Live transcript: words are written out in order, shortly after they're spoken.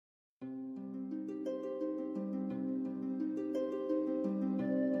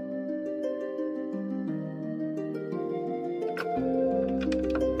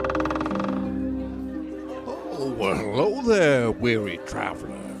Well, hello there, weary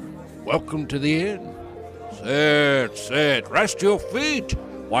traveler. Welcome to the inn. Sit, rest your feet.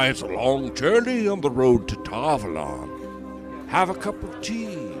 Why, it's a long journey on the road to Tarvalon. Have a cup of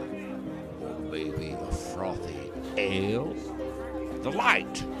tea, or maybe a frothy ale. The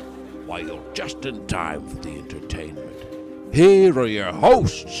light. Why, you're just in time for the entertainment. Here are your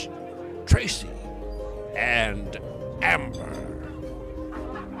hosts, Tracy and Amber.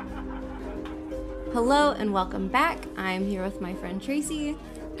 Hello and welcome back. I'm here with my friend Tracy.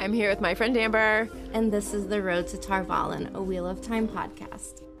 I'm here with my friend Amber. And this is the Road to Tarvalon, a Wheel of Time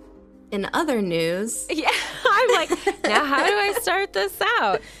podcast. In other news... Yeah, I'm like, now how do I start this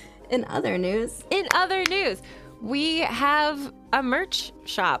out? In other news, we have a merch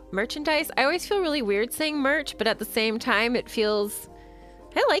shop, merchandise. I always feel really weird saying merch, but at the same time, it feels,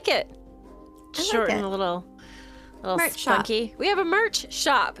 I like it. Short and a little merch spunky. shop. We have a merch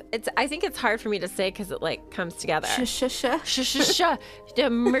shop. I think it's hard for me to say because it like comes together. The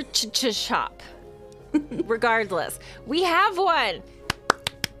merch shop. Regardless, we have one.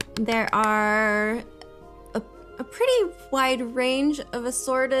 There are a pretty wide range of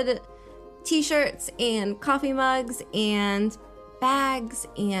assorted t-shirts and coffee mugs and bags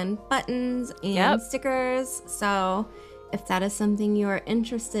and buttons and stickers. So if that is something you are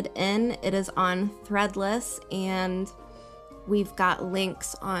interested in, it is on Threadless, and we've got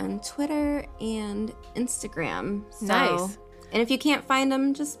links on Twitter and Instagram. So, nice. And if you can't find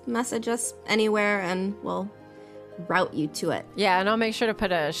them, just message us anywhere and we'll route you to it. Yeah, and I'll make sure to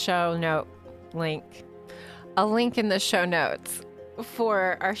put a link in the show notes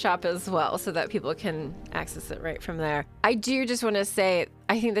for our shop as well so that people can access it right from there. I do just want to say,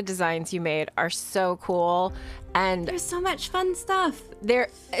 I think the designs you made are so cool, and There's so much fun stuff.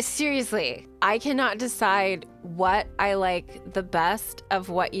 seriously, I cannot decide what I like the best of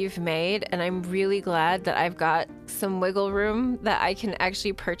what you've made, and I'm really glad that I've got some wiggle room that I can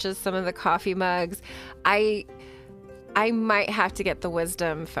actually purchase some of the coffee mugs. I might have to get the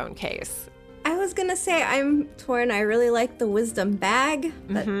Wisdom phone case. I was gonna say I'm torn. I really like the Wisdom bag,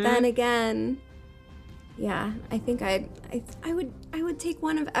 but then again, yeah, I think I would take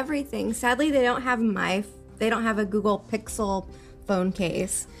one of everything. Sadly, they don't have a Google Pixel phone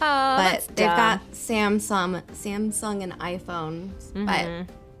case, but they've got Samsung and iPhones.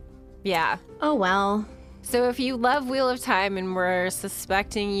 But Yeah. oh well. So if you love Wheel of Time, and we're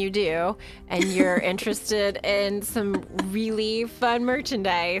suspecting you do, and you're interested in some really fun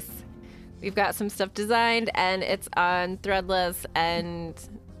merchandise, we've got some stuff designed, and it's on Threadless, and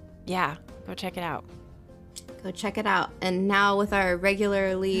yeah, go check it out. Go check it out. And now with our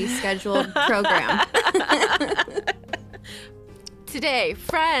regularly scheduled program. Today,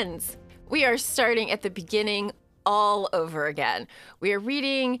 friends, we are starting at the beginning all over again. We are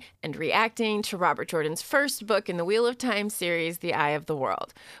reading and reacting to Robert Jordan's first book in the Wheel of Time series, The Eye of the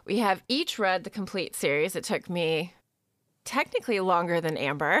World. We have each read the complete series. It took me technically longer than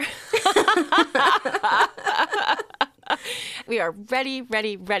Amber. We are ready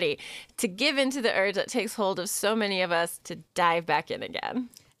to give into the urge that takes hold of so many of us to dive back in again.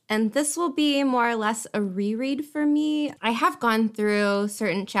 And this will be more or less a reread for me. I have gone through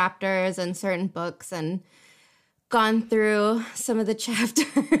certain chapters and certain books and gone through some of the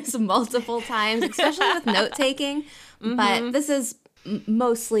chapters multiple times, especially with note-taking. But this is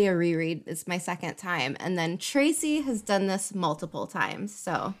mostly a reread. It's my second time. And then Tracy has done this multiple times.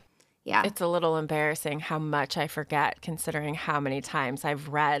 So, yeah. It's a little embarrassing how much I forget considering how many times I've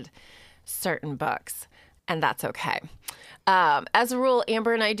read certain books. And that's okay. As a rule,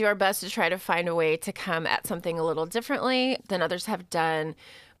 Amber and I do our best to try to find a way to come at something a little differently than others have done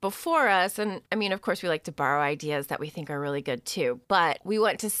before us. And I mean, of course, we like to borrow ideas that we think are really good too, but we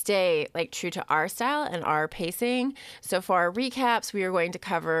want to stay like true to our style and our pacing. So for our recaps, we are going to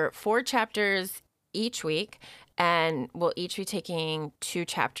cover 4 chapters each week, and we'll each be taking 2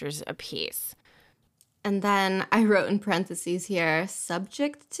 chapters apiece. And then I wrote in parentheses here,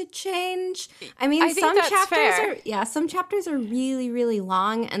 subject to change. I mean, I think that's fair. Some chapters are really, really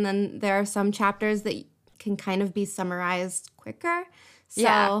long, and then there are some chapters that can kind of be summarized quicker. So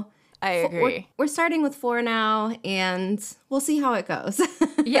Yeah, I agree. We're starting with 4 now, and we'll see how it goes.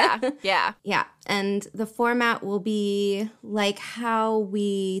 Yeah. Yeah, and the format will be like how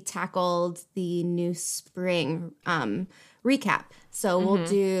we tackled the New Spring recap. So we'll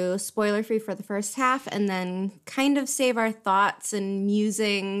do spoiler-free for the first half and then kind of save our thoughts and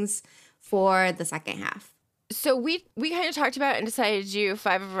musings for the second half. So we kind of talked about and decided to do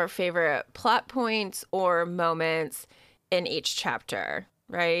 5 of our favorite plot points or moments in each chapter,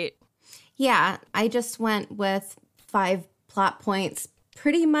 right? Yeah, I just went with 5 plot points.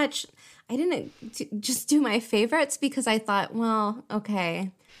 Pretty much, I didn't just do my favorites because I thought, well,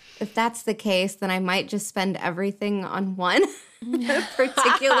 okay, if that's the case, then I might just spend everything on one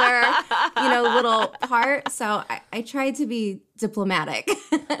particular, little part. So I tried to be diplomatic.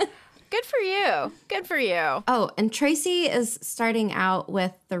 Good for you. Good for you. Oh, and Tracy is starting out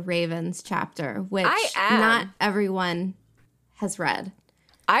with the Ravens chapter, which I am. Not everyone has read.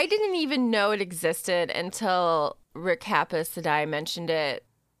 I didn't even know it existed until Rick Hapasadai mentioned it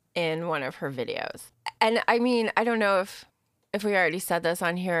in one of her videos. And I mean, I don't know if we already said this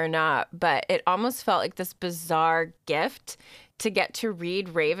on here or not, but it almost felt like this bizarre gift to get to read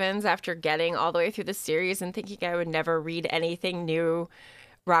Ravens after getting all the way through the series and thinking I would never read anything new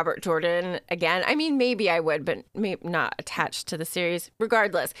Robert Jordan again. I mean, maybe I would, but maybe not attached to the series.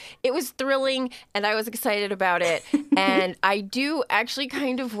 Regardless, it was thrilling and I was excited about it. And I do actually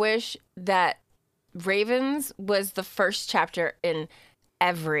kind of wish that Ravens was the first chapter in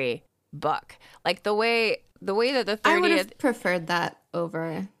every book. Like the way that the 30th... I would have preferred that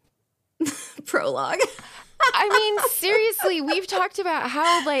over prologue. I mean, seriously, we've talked about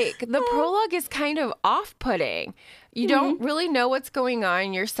how, like, the prologue is kind of off-putting. You don't really know what's going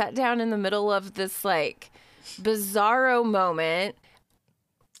on. You're set down in the middle of this, like, bizarro moment.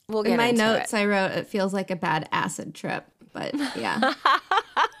 We'll get in my into notes, it. I wrote, it feels like a bad acid trip. But, yeah.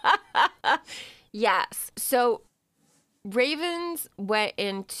 Yes. So Ravens went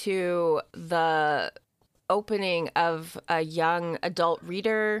into the opening of a young adult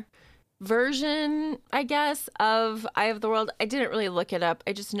reader version, I guess, of Eye of the World. I didn't really look it up.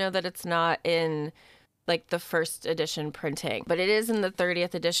 I just know that it's not in like the first edition printing, but it is in the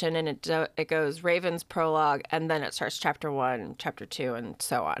 30th edition, and it goes Ravens prologue, and then it starts chapter 1, chapter 2, and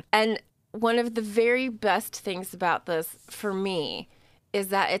so on. And one of the very best things about this for me is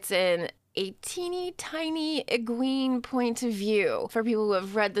that it's in a teeny tiny Egwene point of view. For people who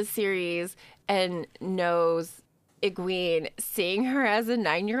have read the series and knows Egwene, seeing her as a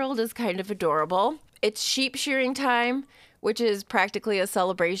 9-year-old is kind of adorable. It's sheep shearing time, which is practically a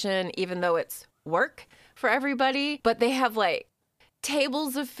celebration, even though it's work for everybody. But they have like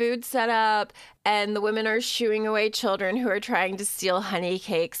tables of food set up, and the women are shooing away children who are trying to steal honey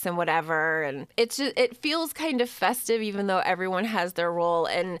cakes and whatever. And it feels kind of festive, even though everyone has their role.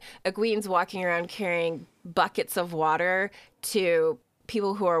 And Egwene's walking around carrying buckets of water to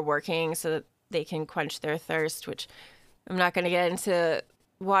people who are working so that they can quench their thirst, which I'm not going to get into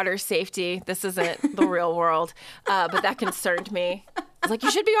water safety. This isn't the real world, but that concerned me. I was like,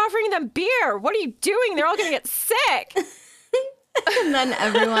 you should be offering them beer. What are you doing? They're all going to get sick. And then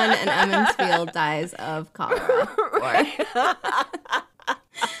everyone in Emmonsfield dies of cholera.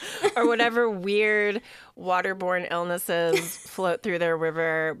 Or whatever weird waterborne illnesses float through their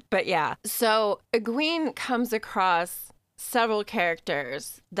river. But yeah, so Egwene comes across several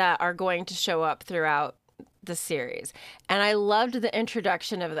characters that are going to show up throughout the series. And I loved the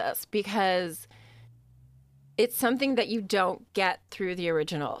introduction of this because it's something that you don't get through the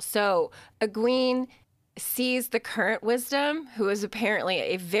original. So Egwene sees the current wisdom, who is apparently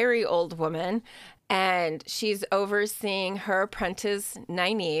a very old woman, and she's overseeing her apprentice,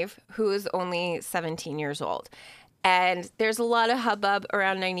 Nynaeve, who is only 17 years old. And there's a lot of hubbub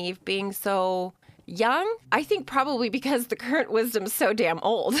around Nynaeve being so young. I think probably because the current wisdom's so damn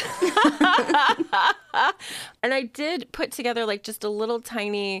old. And I did put together like just a little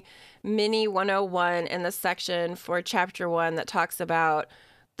tiny mini 101 in the section for chapter 1 that talks about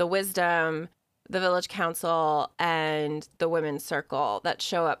the wisdom, the village council, and the women's circle that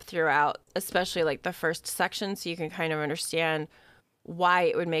show up throughout, especially like the first section, so you can kind of understand why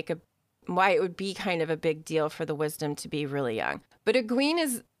it would be kind of a big deal for the wisdom to be really young. But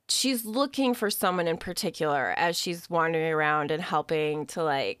Egwene she's looking for someone in particular as she's wandering around and helping to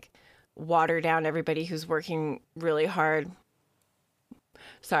like water down everybody who's working really hard.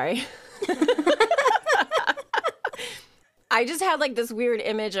 Sorry. I just had like this weird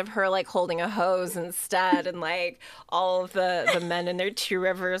image of her like holding a hose instead, and like all of the men in their Two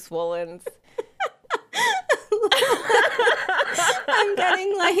Rivers woolens. I'm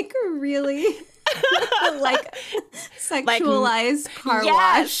getting like really like sexualized like, car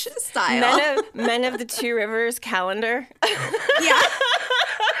wash style. Men of the Two Rivers calendar. Yeah.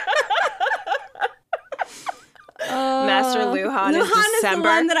 Master Luhan is Luhan December. Is the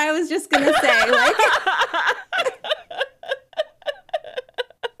one that I was just gonna say. Like.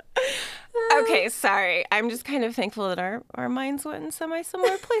 Okay, sorry. I'm just kind of thankful that our minds went in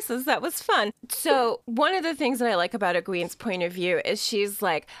semi-similar places. That was fun. So one of the things that I like about Egwene's point of view is she's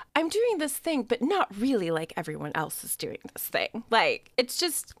like, I'm doing this thing, but not really like everyone else is doing this thing. Like, it's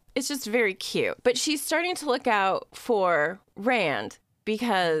just very cute. But she's starting to look out for Rand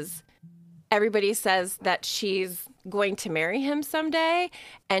because everybody says that she's going to marry him someday,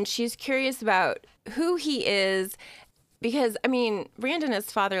 and she's curious about who he is. Because, I mean, Rand and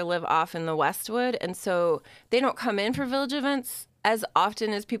his father live off in the Westwood, and so they don't come in for village events as often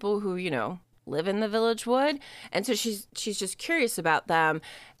as people who, live in the village would. And so she's just curious about them.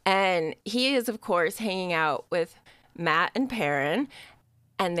 And he is, of course, hanging out with Mat and Perrin,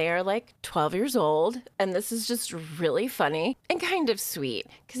 and they are like 12 years old. And this is just really funny and kind of sweet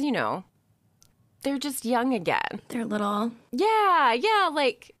because, they're just young again. They're little. Yeah,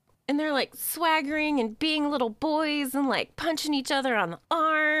 like... And they're like swaggering and being little boys and like punching each other on the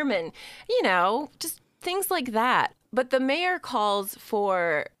arm and, just things like that. But the mayor calls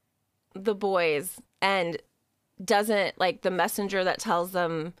for the boys and doesn't, like, the messenger that tells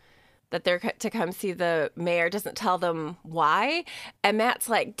them that they're to come see the mayor doesn't tell them why. And Mat's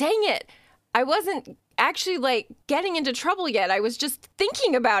like, dang it, I wasn't actually like getting into trouble yet. I was just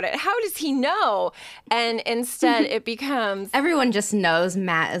thinking about it. How does he know? And instead it becomes... Everyone just knows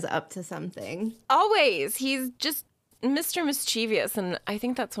Mat is up to something. Always. He's just Mr. Mischievous. And I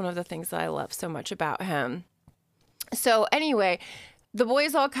think that's one of the things that I love so much about him. So anyway, the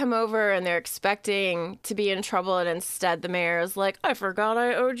boys all come over and they're expecting to be in trouble. And instead the mayor is like, I forgot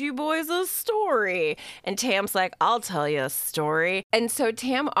I owed you boys a story. And Tam's like, I'll tell you a story. And so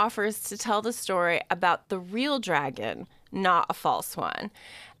Tam offers to tell the story about the real dragon, not a false one.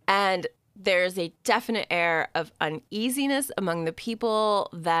 And there's a definite air of uneasiness among the people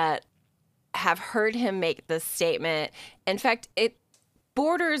that have heard him make this statement. In fact, it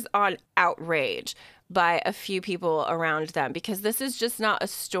borders on outrage by a few people around them, because this is just not a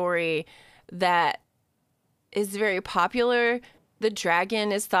story that is very popular. The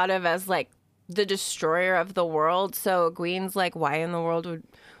dragon is thought of as like the destroyer of the world. So Egwene's like, why in the world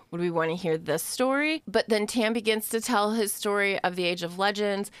would we want to hear this story? But then Tam begins to tell his story of the Age of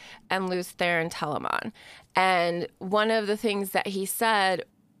Legends and Lews Therin Telamon. And one of the things that he said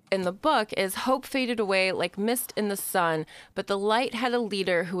in the book is, hope faded away like mist in the sun, but the light had a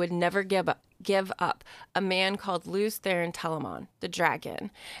leader who would never give up, a man called Lews Therin Telamon, the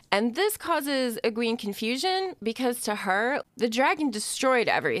dragon. And this causes Egwene confusion because to her, the dragon destroyed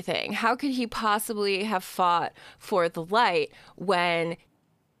everything. How could he possibly have fought for the light when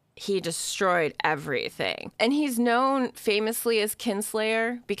he destroyed everything? And he's known famously as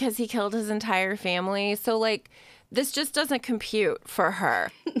Kinslayer because he killed his entire family. So, like, this just doesn't compute for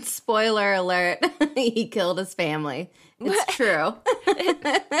her. Spoiler alert, he killed his family. It's true.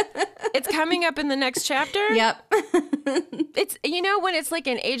 It's coming up in the next chapter. Yep. It's, when it's like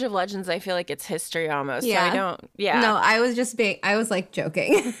an Age of Legends, I feel like it's history almost. Yeah. So I don't, yeah. No, I was like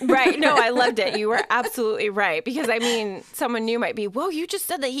joking. Right. No, I loved it. You were absolutely right. Because someone new might be, whoa, you just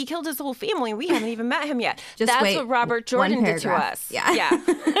said that he killed his whole family. We haven't even met him yet. That's what Robert Jordan did to us. Yeah.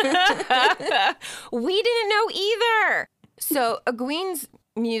 We didn't know either. So Egwene's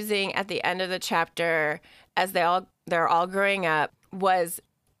musing at the end of the chapter, as they're all growing up, was,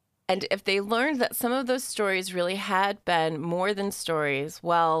 and if they learned that some of those stories really had been more than stories,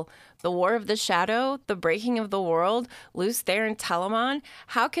 well, the War of the Shadow, the breaking of the world, Lews Therin Telamon,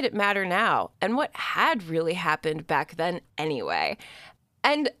 how could it matter now? And what had really happened back then anyway?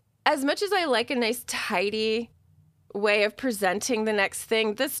 And as much as I like a nice, tidy way of presenting the next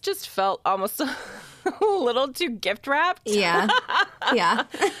thing, this just felt almost a little too gift wrapped. Yeah. Yeah.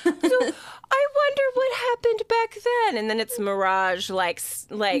 So I wonder what happened back then. And then it's Mirage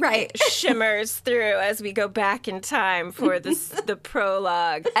right. shimmers through as we go back in time for the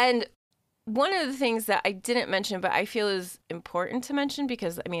prologue. And one of the things that I didn't mention, but I feel is important to mention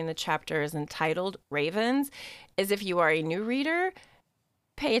because, the chapter is entitled Ravens, is if you are a new reader,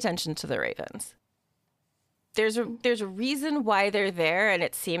 pay attention to the ravens. There's a reason why they're there, and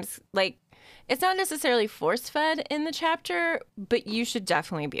it seems like it's not necessarily force-fed in the chapter, but you should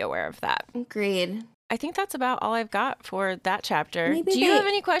definitely be aware of that. Agreed. I think that's about all I've got for that chapter. Do you have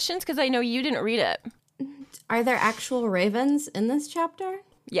any questions? Because I know you didn't read it. Are there actual ravens in this chapter?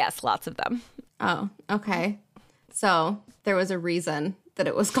 Yes, lots of them. Oh, okay. So there was a reason that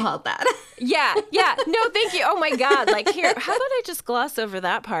it was called that. Yeah. No, thank you. Oh my God. Like, here, how about I just gloss over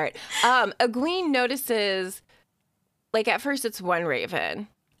that part? Egwene notices, like, at first it's one raven,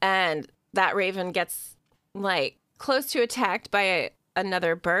 and that raven gets, like, close to attacked by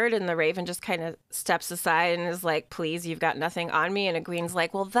another bird, and the raven just kind of steps aside and is like, please, you've got nothing on me. And Egwene's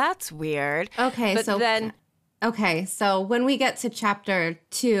like, well, that's weird. Okay, but so when we get to chapter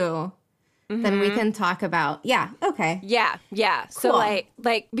 2, then we can talk about, okay. Yeah. Cool. So,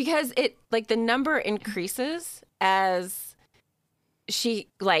 like because it, like, the number increases as she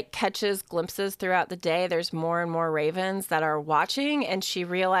like catches glimpses throughout the day. There's more and more ravens that are watching, and she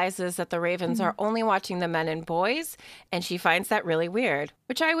realizes that the ravens are only watching the men and boys, and she finds that really weird,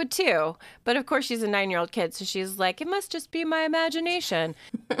 which I would too. But of course, she's a 9-year-old kid, so she's like, it must just be my imagination.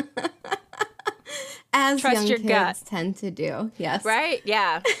 As Trust young your kids gut. tend to do. Yes. Right?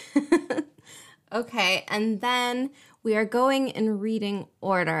 Yeah. Okay, and then we are going in reading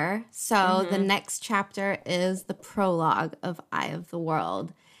order. So the next chapter is the prologue of Eye of the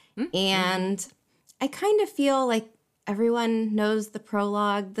World. And I kind of feel like everyone knows the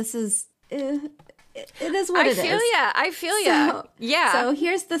prologue. This is, it is what it is. I feel ya. Yeah. So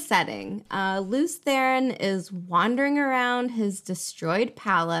here's the setting. Lews Therin is wandering around his destroyed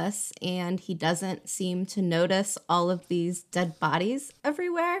palace, and he doesn't seem to notice all of these dead bodies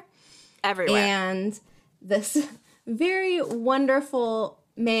everywhere. Everywhere. And this very wonderful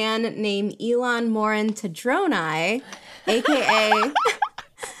man named Elon Morin Tadroni, a.k.a.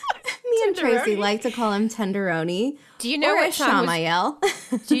 me and Tracy like to call him Tenderoni. Do you know or what song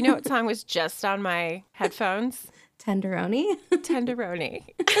Ishamael. Do you know what song was just on my headphones? Tenderoni? Tenderoni.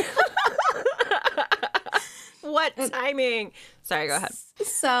 What timing? Sorry, go ahead.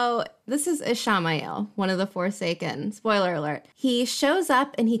 So this is Ishamael, one of the Forsaken. Spoiler alert. He shows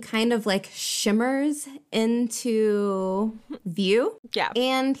up and he kind of like shimmers into view. Yeah.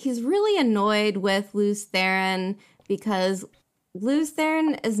 And he's really annoyed with Lews Therin because Lews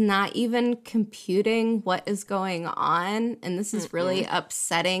Therin is not even computing what is going on. And this is really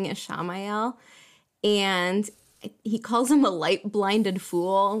upsetting Ishamael. And he calls him a light-blinded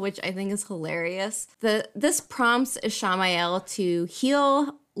fool, which I think is hilarious. This prompts Ishamael to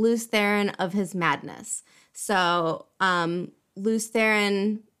heal Lews Therin of his madness. So Lews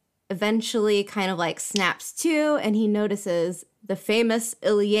Therin eventually kind of like snaps to, and he notices the famous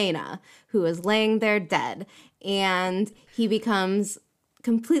Ilyena, who is laying there dead. And he becomes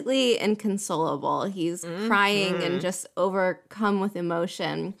completely inconsolable. He's crying and just overcome with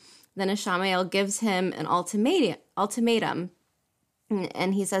emotion. Then Ishamael gives him an ultimatum.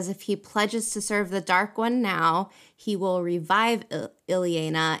 And he says if he pledges to serve the Dark One now, he will revive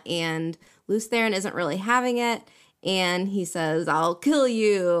Ilyena. And Lews Therin isn't really having it. And he says, I'll kill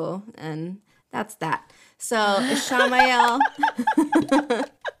you. And that's that. So Ishamael...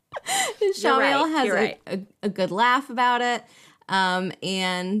 Ishamael has a good laugh about it.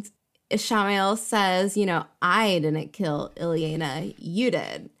 And Ishamael says, I didn't kill Ilyena, you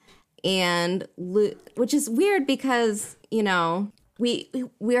did. And which is weird because, we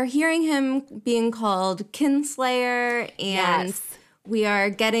are hearing him being called Kinslayer, and we are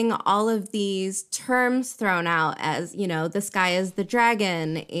getting all of these terms thrown out as, this guy is the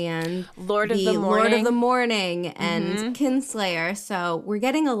dragon and Lord of the Morning and Kinslayer. So we're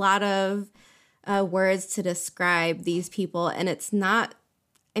getting a lot of words to describe these people, and it's not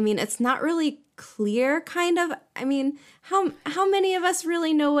really clear, kind of. I mean, how many of us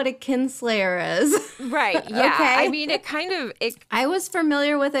really know what a Kinslayer is? Right, yeah. Okay. I mean, I was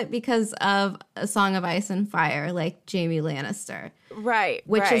familiar with it because of A Song of Ice and Fire, like Jaime Lannister. Right,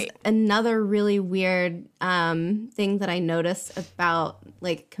 Which is another really weird thing that I noticed about,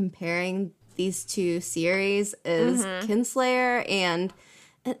 like, comparing these two series is Kinslayer, and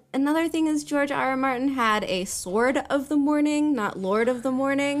another thing is George R. R. Martin had a Sword of the Morning, not Lord of the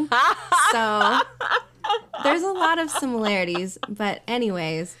Morning. So there's a lot of similarities. But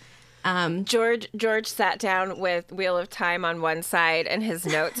anyways, George sat down with Wheel of Time on one side and his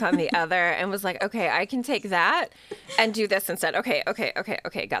notes on the other and was like, okay, I can take that and do this instead. Okay, got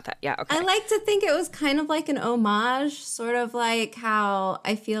that. Yeah, okay. I like to think it was kind of like an homage, sort of like how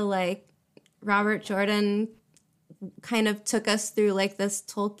I feel like Robert Jordan kind of took us through like this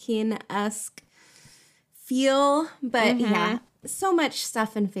Tolkien-esque feel. But yeah, so much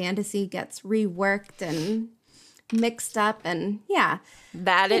stuff in fantasy gets reworked and mixed up, and yeah.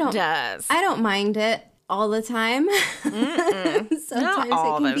 That it does. I don't mind it all the time.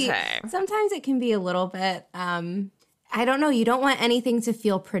 Sometimes it can be a little bit, I don't know, you don't want anything to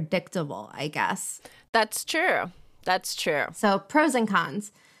feel predictable, I guess. That's true. So pros and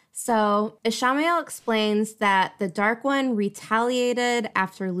cons. So Ishamael explains that the Dark One retaliated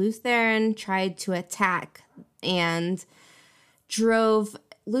after Lews Therin tried to attack and drove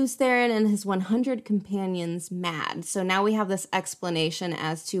Lews Therin and his 100 companions mad. So now we have this explanation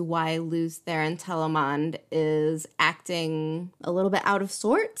as to why Lews Therin Telamon is acting a little bit out of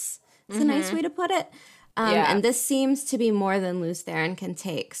sorts. It's a nice way to put it. And this seems to be more than Lews Therin can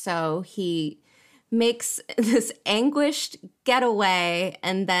take. So he makes this anguished getaway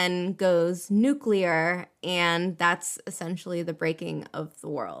and then goes nuclear, and that's essentially the breaking of the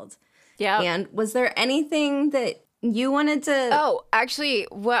world. Yeah. And was there anything that You wanted to. Oh, actually,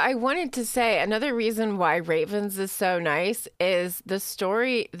 what I wanted to say, another reason why Ravens is so nice is the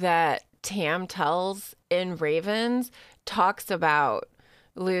story that Tam tells in Ravens talks about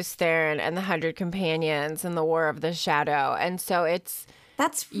Lews Therin and the 100 Companions and the War of the Shadow. And so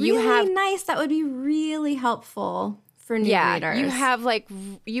That's you really have- nice. That would be really helpful for new readers.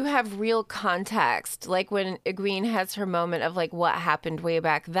 you have real context. Like when Egwene has her moment of like what happened way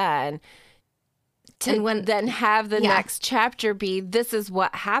back then. Then have the next chapter be this is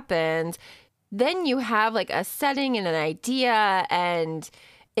what happened. Then you have like a setting and an idea, and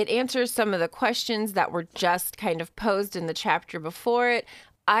it answers some of the questions that were just kind of posed in the chapter before it.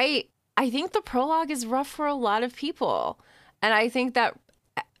 I think the prologue is rough for a lot of people, and I think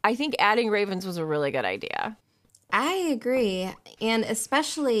adding Ravens was a really good idea. I agree. And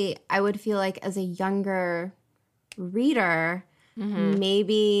especially, I would feel like as a younger reader,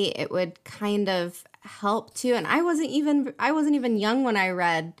 maybe it would kind of help too. And I wasn't even young when I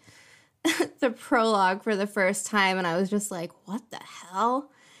read the prologue for the first time, and I was just like, what the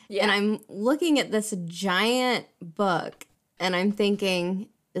hell? Yeah. And I'm looking at this giant book, and I'm thinking,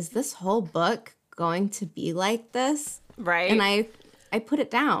 is this whole book going to be like this? Right. And I put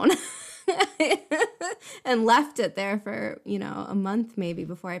it down. And left it there for, a month maybe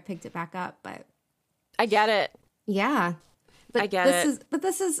before I picked it back up. But I get it. Yeah. But I get it. But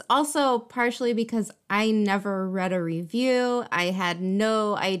this is also partially because I never read a review. I had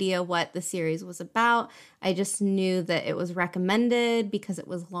no idea what the series was about. I just knew that it was recommended because it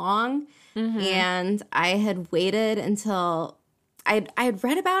was long. And I had waited until I had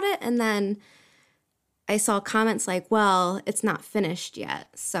read about it, and then I saw comments like, well, it's not finished yet.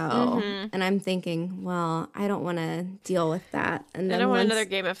 So, and I'm thinking, well, I don't want to deal with that. And I don't want another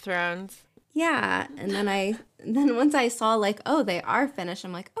Game of Thrones. Yeah. And then once I saw like, oh, they are finished,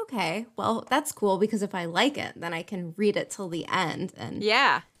 I'm like, okay, well, that's cool, because if I like it, then I can read it till the end. And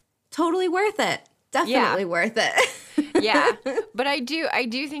yeah, totally worth it. Definitely worth it. Yeah. But I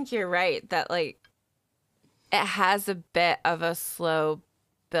do think you're right that like it has a bit of a slow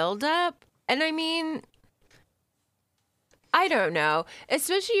buildup. And I mean, I don't know,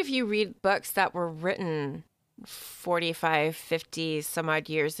 especially if you read books that were written 45, 50 some odd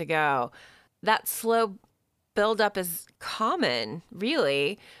years ago, that slow buildup is common,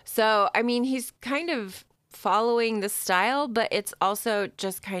 really. So, I mean, he's kind of following the style, but it's also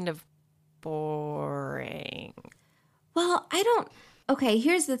just kind of boring. Well, okay,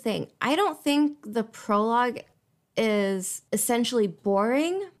 here's the thing. I don't think the prologue is essentially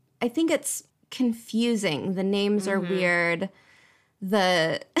boring. I think it's confusing. The names are weird.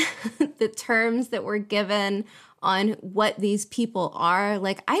 The terms that were given on what these people are,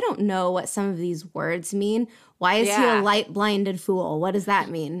 like, I don't know what some of these words mean. Why is he a light blinded fool? What does that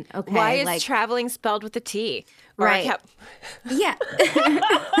mean? Okay, why is traveling spelled with a T? Or right. Yeah.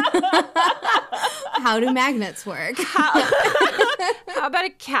 How do magnets work? How about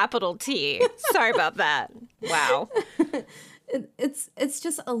a capital T? Sorry about that. Wow. It's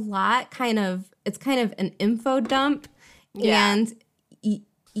just a lot. It's kind of an info dump, and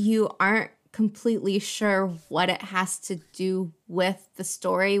you aren't completely sure what it has to do with the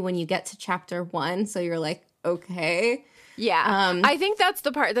story when you get to chapter 1. So you're like, okay. Yeah. I think that's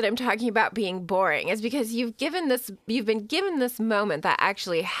the part that I'm talking about being boring, is because you've been given this moment that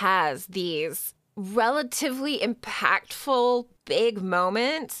actually has these relatively impactful big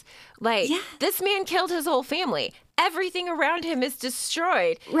moments. Like, this man killed his whole family. Everything around him is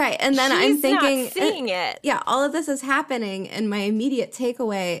destroyed. Right. And then I'm thinking, not seeing it. Yeah, all of this is happening, and my immediate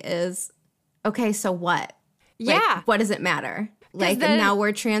takeaway is, okay, so what? Yeah. Like, what does it matter? Like, then, now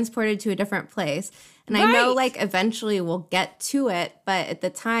we're transported to a different place. And I know, like, eventually we'll get to it, but at the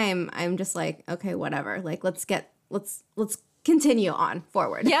time, I'm just like, okay, whatever. Like, let's continue on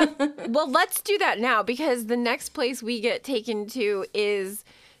forward. Yeah. Well, let's do that now, because the next place we get taken to is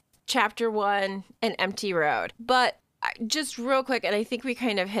chapter 1, An Empty Road. But just real quick, and I think we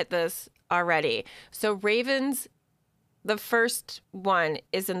kind of hit this already. So Ravens, the first one,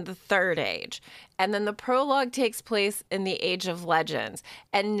 is in the Third Age. And then the prologue takes place in the Age of Legends.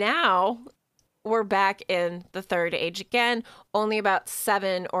 And now we're back in the Third Age again, only about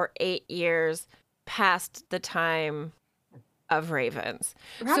 7 or 8 years past the time of Ravens.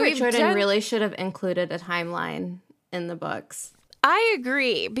 Robert Jordan really should have included a timeline in the books. I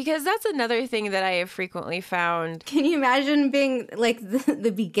agree, because that's another thing that I have frequently found. Can you imagine being like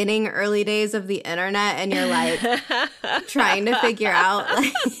the beginning, early days of the internet, and you're like trying to figure out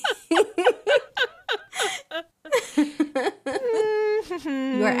like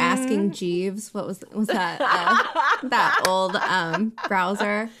you were asking Jeeves, what was that that old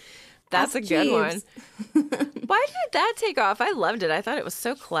browser? That's Ask a good Jeeves. one. Why did that take off? I loved it. I thought it was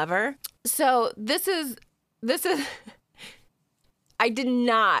so clever. So this is I did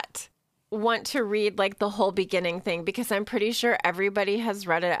not want to read like the whole beginning thing because I'm pretty sure everybody has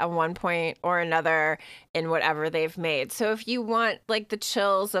read it at one point or another in whatever they've made. So if you want like the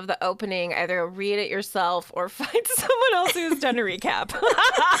chills of the opening, either read it yourself or find someone else who's done a recap.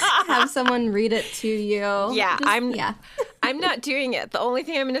 Have someone read it to you. Yeah, Yeah. I'm not doing it. The only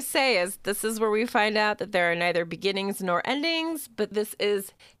thing I'm going to say is this is where we find out that there are neither beginnings nor endings, but this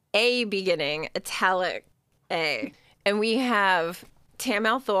is a beginning, italic A. And we have Tam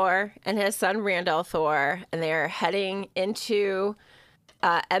Althor and his son Rand Thor, and they're heading into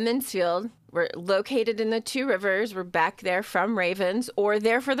Emond's Field. We're located in the Two Rivers. We're back there from Ravens, or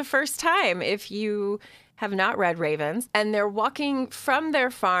there for the first time if you have not read Ravens. And they're walking from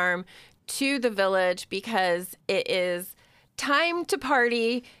their farm to the village because it is time to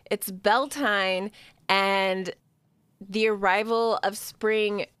party. It's Beltane, and the arrival of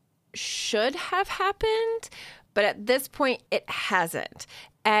spring should have happened, but at this point it hasn't.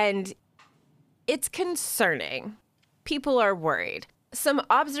 And it's concerning. People are worried. Some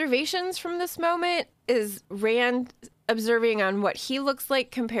observations from this moment is Rand observing on what he looks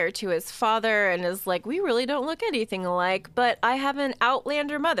like compared to his father, and is like, we really don't look anything alike, but I have an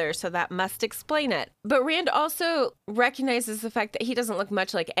Outlander mother, so that must explain it. But Rand also recognizes the fact that he doesn't look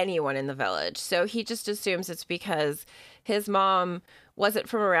much like anyone in the village, so he just assumes it's because his mom wasn't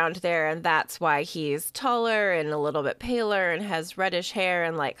from around there, and that's why he's taller and a little bit paler and has reddish hair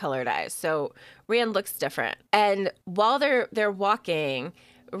and light colored eyes. So Rand looks different. And while they're walking,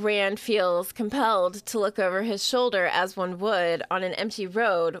 Rand feels compelled to look over his shoulder as one would on an empty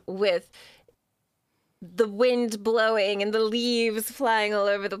road with the wind blowing and the leaves flying all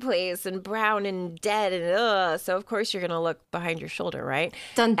over the place and brown and dead and so of course you're gonna look behind your shoulder, right?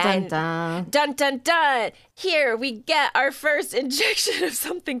 Dun dun And dun. dun dun dun, here we get our first injection of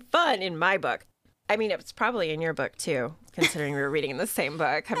something fun in my book. I mean, it's probably in your book too, considering we were reading the same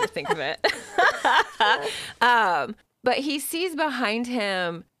book, come to think of it. But he sees behind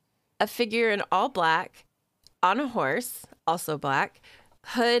him a figure in all black on a horse, also black,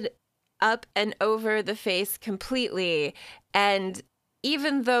 hood up and over the face completely. And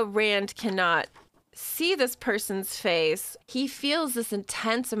even though Rand cannot see this person's face, he feels this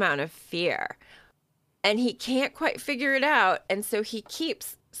intense amount of fear. And he can't quite figure it out. And so he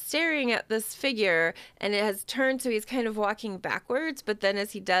keeps staring at this figure, and it has turned, so he's kind of walking backwards. But then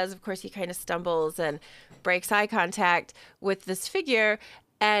as he does, of course, he kind of stumbles and breaks eye contact with this figure.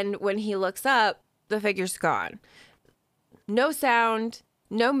 And when he looks up, the figure's gone. No sound,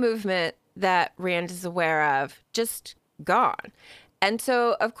 no movement that Rand is aware of, just gone. And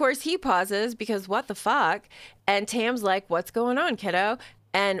so, of course, he pauses because what the fuck? And Tam's like, what's going on, kiddo?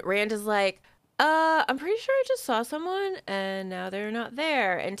 And Rand is like, I'm pretty sure I just saw someone and now they're not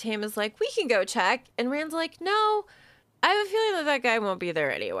there. And Tam is like, we can go check. And Rand's like, no, I have a feeling that that guy won't be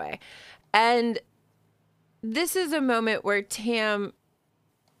there anyway. And this is a moment where Tam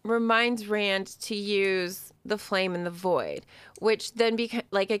reminds Rand to use the flame in the void, which then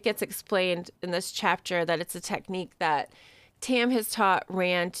it gets explained in this chapter that it's a technique that Tam has taught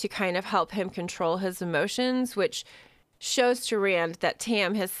Rand to kind of help him control his emotions, which shows to Rand that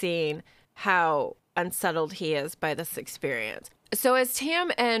Tam has seen how unsettled he is by this experience. So as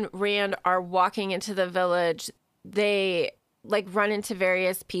Tam and Rand are walking into the village, they run into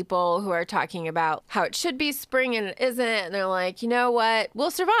various people who are talking about how it should be spring and it isn't. And they're like, you know what?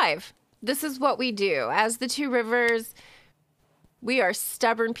 We'll survive. This is what we do. As the Two Rivers, we are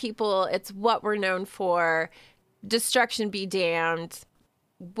stubborn people. It's what we're known for. Destruction be damned.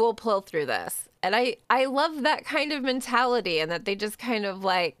 We'll pull through this. And I love that kind of mentality, and that they just kind of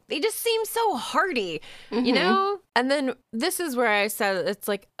they just seem so hardy, you know? And then this is where I said it's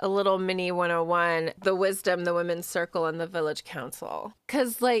like a little mini 101, the wisdom, the women's circle, and the village council.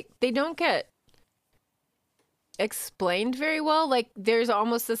 Because they don't get explained very well. There's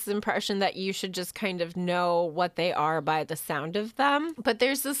almost this impression that you should just kind of know what they are by the sound of them. But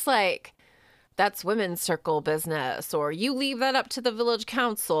there's this that's women's circle business, or you leave that up to the village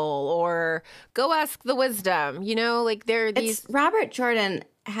council, or go ask the wisdom, you know, there are these. Robert Jordan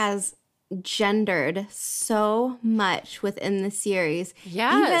has gendered so much within the series.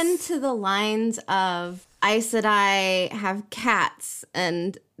 Yes. Even to the lines of Aes Sedai have cats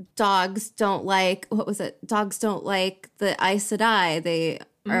and dogs don't like, what was it? Dogs don't like the Aes Sedai. They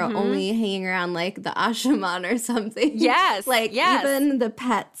are only hanging around the Ashaman or something. Yes. Yes. Even the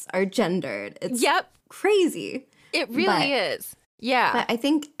pets are gendered. It's crazy. It really is. Yeah. But I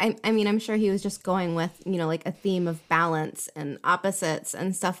think, I mean, I'm sure he was just going with, like a theme of balance and opposites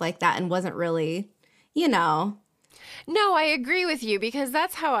and stuff like that, and wasn't really, No, I agree with you, because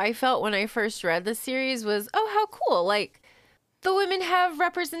that's how I felt when I first read the series was, oh, how cool. Like, the women have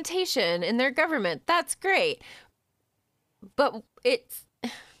representation in their government. That's great. But it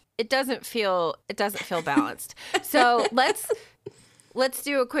doesn't feel balanced. So let's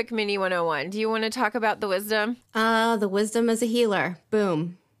do a quick mini 101. Do you want to talk about the wisdom? The wisdom is a healer.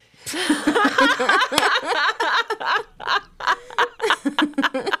 Boom.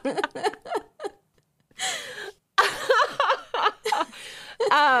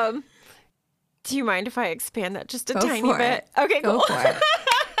 Do you mind if I expand that just a Go tiny for bit? it. Okay, Go cool. for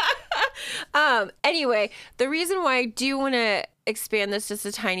it. Anyway, the reason why I do want to expand this just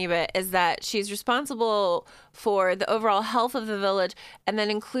a tiny bit is that she's responsible for the overall health of the village, and that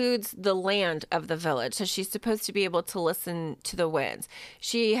includes the land of the village. So she's supposed to be able to listen to the winds.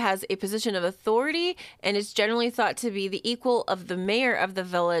 She has a position of authority and is generally thought to be the equal of the mayor of the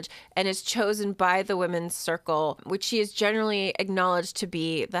village, and is chosen by the women's circle, which she is generally acknowledged to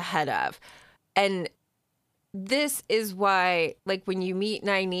be the head of. And this is why, like, when you meet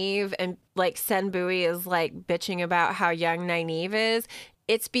Nynaeve and, like, Senbui is, like, bitching about how young Nynaeve is,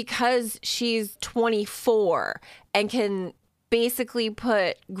 it's because she's 24 and can basically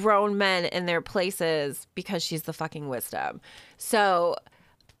put grown men in their places because she's the fucking wisdom. So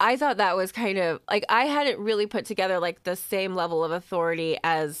I thought that was kind of, like, I hadn't really put together, like, the same level of authority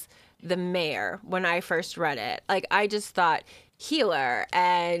as the mayor when I first read it. Like, I just thought healer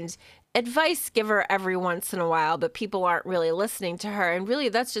and advice giver every once in a while, but people aren't really listening to her. And really,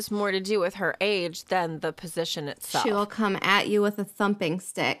 that's just more to do with her age than the position itself. She will come at you with a thumping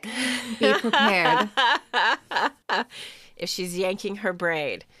stick. Be prepared. If she's yanking her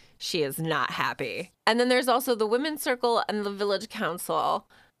braid, she is not happy. And then there's also the women's circle and the village council.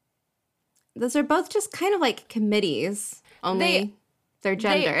 Those are both just kind of like committees, only they're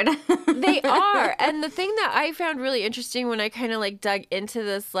gendered. They are. And the thing that I found really interesting when I kind of like dug into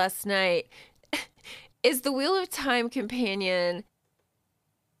this last night is the Wheel of Time companion.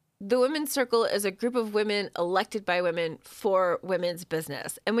 The women's circle is a group of women elected by women for women's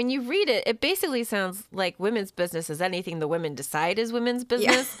business. And when you read it, it basically sounds like women's business is anything the women decide is women's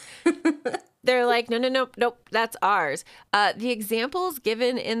business. Yeah. They're like, nope, that's ours. The examples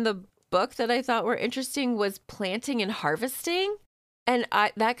given in the book that I thought were interesting was planting and harvesting. And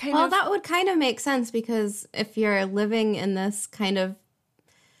that would kind of make sense, because if you're living in this kind of,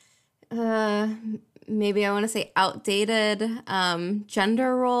 maybe I want to say outdated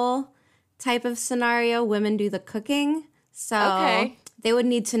gender role type of scenario, women do the cooking. So they would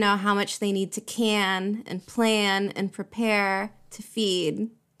need to know how much they need to can and plan and prepare to feed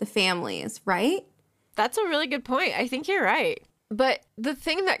the families, right? That's a really good point. I think you're right. But the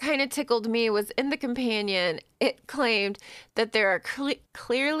thing that kind of tickled me was in the companion, it claimed that there are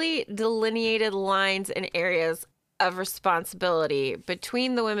clearly delineated lines and areas of responsibility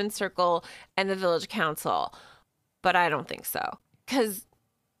between the women's circle and the village council. But I don't think so. Because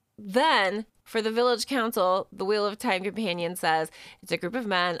then, for the village council, the Wheel of Time companion says it's a group of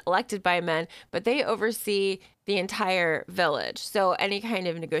men elected by men, but they oversee the entire village. So any kind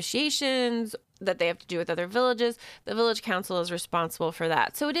of negotiations that they have to do with other villages, the village council is responsible for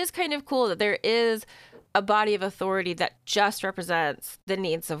that. So it is kind of cool that there is a body of authority that just represents the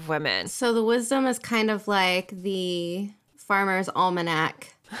needs of women. So the wisdom is kind of like the farmer's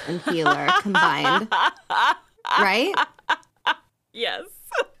almanac and healer combined, right? Yes.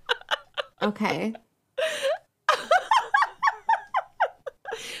 Okay.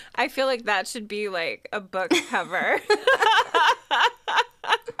 I feel like that should be like a book cover.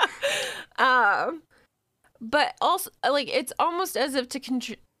 But also, like, it's almost as if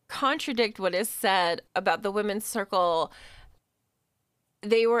to contradict what is said about the women's circle.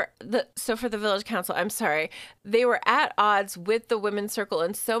 So for the village council, they were at odds with the women's circle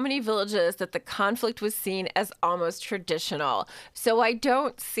in so many villages that the conflict was seen as almost traditional. So I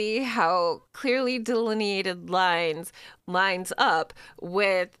don't see how clearly delineated lines up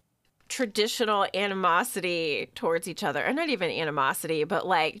with traditional animosity towards each other. And not even animosity, but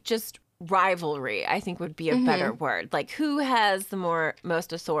like just rivalry, I think would be a better word. Like, who has the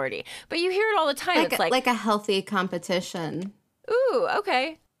most authority? But you hear it all the time. It's like a healthy competition. Ooh,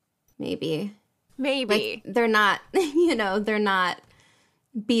 okay. Maybe. Like, they're not, they're not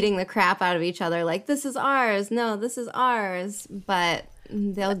beating the crap out of each other. Like, this is ours. No, this is ours. But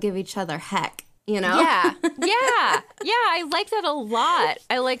they'll give each other heck, Yeah. I like that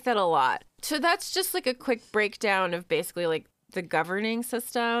a lot. So that's just like a quick breakdown of basically like the governing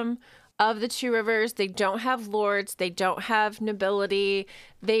system of the Two Rivers. They don't have lords. They don't have nobility.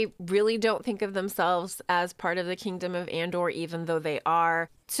 They really don't think of themselves as part of the kingdom of Andor, even though they are.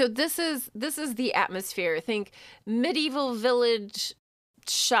 So this is the atmosphere. Think medieval village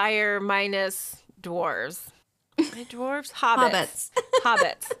shire minus dwarves. Dwarves? Hobbits.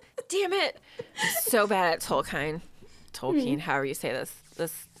 Hobbits. Damn it. I'm so bad at Tolkien, however you say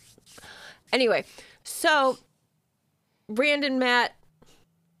this. Anyway, so Rand and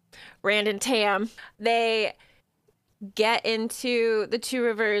Tam, they get into the Two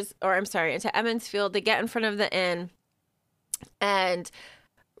Rivers, into Emond's Field. They get in front of the inn, and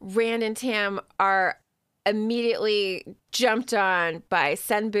Rand and Tam are immediately jumped on by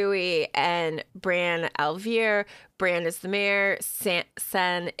Sen Bui and Bran Al'Vere. Bran is the mayor.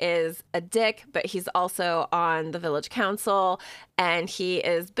 Sen is a dick, but he's also on the village council, and he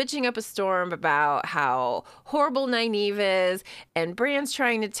is bitching up a storm about how horrible Nynaeve is, and Bran's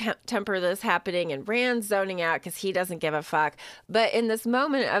trying to temper this happening, and Rand's zoning out because he doesn't give a fuck. But in this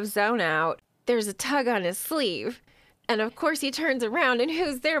moment of zone out, there's a tug on his sleeve. And of course he turns around, and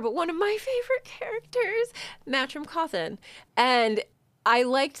who's there but one of my favorite characters, Matrim Cauthon. And I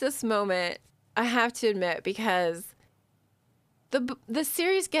liked this moment, I have to admit, because the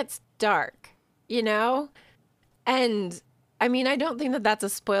series gets dark, you know? And I mean, I don't think that that's a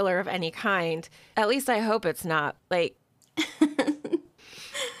spoiler of any kind. At least I hope it's not. Like, I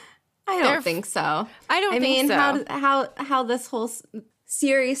don't think so. I mean, how this whole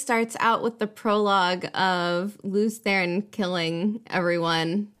series starts out with the prologue of Lews Therin killing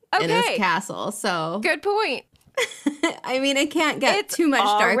everyone in his castle. So good point. I mean, it can't get too much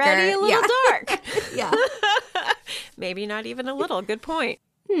darker. Already a little dark. Yeah. Maybe not even a little. Good point.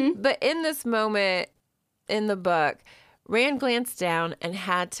 But in this moment in the book, Rand glanced down and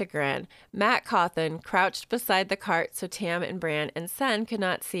had to grin. Mat Cauthon crouched beside the cart so Tam and Bran and Sen could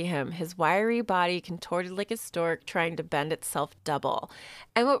not see him, his wiry body contorted like a stork trying to bend itself double.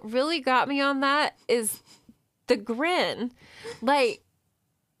 And what really got me on that is the grin. Like,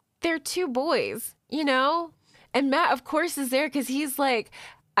 they're two boys, you know? And Matt, of course, is there because he's like,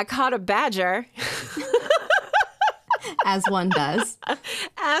 I caught a badger. As one does.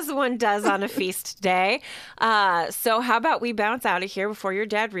 As one does on a feast day. So how about we bounce out of here before your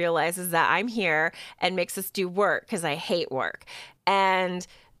dad realizes that I'm here and makes us do work because I hate work. And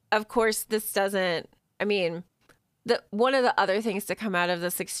of course, this doesn't, I mean, one of the other things to come out of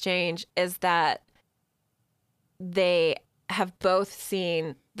this exchange is that they have both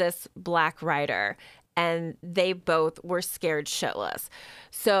seen this Black Rider and they both were scared shitless.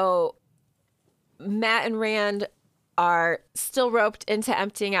 So Mat and Rand are still roped into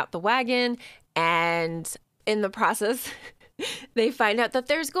emptying out the wagon, and in the process, they find out that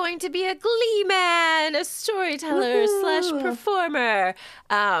there's going to be a glee man, a storyteller / performer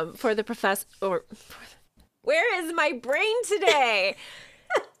for the professor. Or where is my brain today?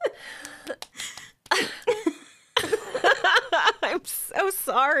 I'm so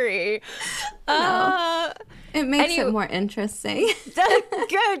sorry. No. It makes it more interesting. Good,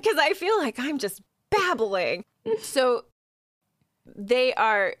 because I feel like I'm just babbling. So they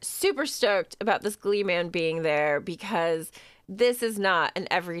are super stoked about this glee man being there because this is not an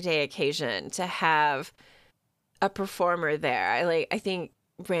everyday occasion to have a performer there. I think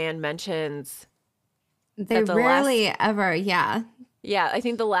Rand mentions they rarely ever, yeah. Yeah, I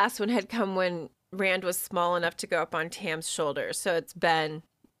think the last one had come when Rand was small enough to go up on Tam's shoulders. So it's been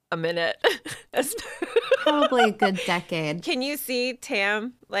a minute. Probably a good decade. Can you see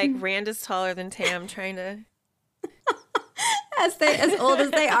Tam? Like, Rand is taller than Tam, trying to... As old as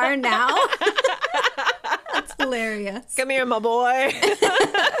they are now. That's hilarious. Come here, my boy.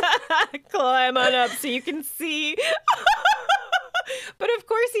 Climb on up so you can see. But of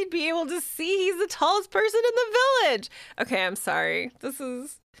course he'd be able to see. He's the tallest person in the village. Okay, I'm sorry. This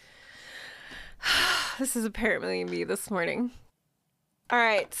is apparently me this morning. All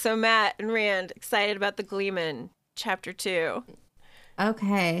right, so Mat and Rand, excited about the Gleeman, Chapter 2.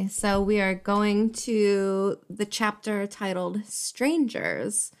 Okay, so we are going to the chapter titled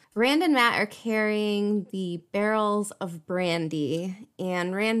Strangers. Rand and Mat are carrying the barrels of brandy,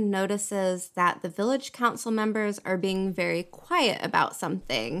 and Rand notices that the village council members are being very quiet about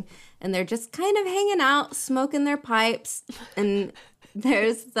something, and they're just kind of hanging out, smoking their pipes, and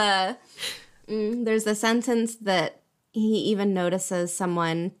there's the sentence that he even notices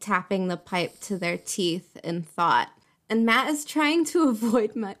someone tapping the pipe to their teeth in thought. And Mat is trying to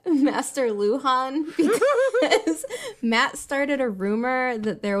avoid Master Luhan because Mat started a rumor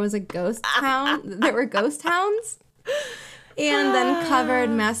that there was a ghost town, there were ghost hounds, and then covered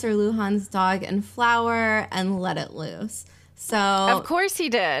Master Luhan's dog in flour and let it loose. So Of course he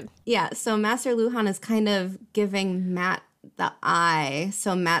did. yeah, so Master Luhan is kind of giving Matt the eye.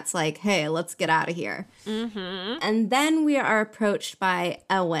 So Matt's like, hey, let's get out of here. Mm-hmm. And then we are approached by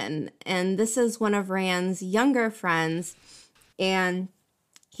Elwyn. And this is one of Rand's younger friends. And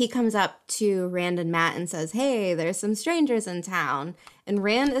he comes up to Rand and Matt and says, hey, there's some strangers in town. And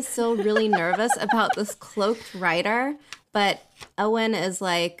Rand is still really nervous about this cloaked rider. But Elwyn is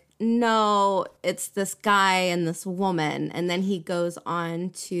like, no, it's this guy and this woman. And then he goes on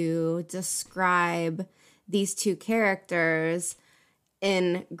to describe these two characters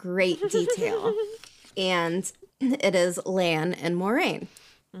in great detail. And it is Lan and Moraine.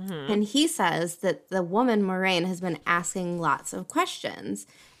 Mm-hmm. And he says that the woman, Moraine, has been asking lots of questions.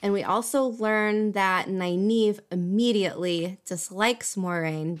 And we also learn that Nynaeve immediately dislikes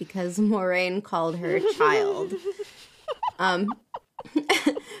Moraine because Moraine called her a child.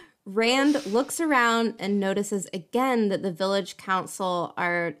 Rand looks around and notices again that the village council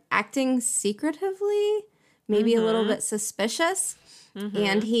are acting secretively, maybe a little bit suspicious. Mm-hmm.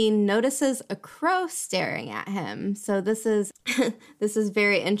 And he notices a crow staring at him. So this is this is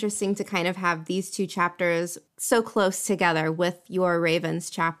very interesting to kind of have these two chapters so close together with your Ravens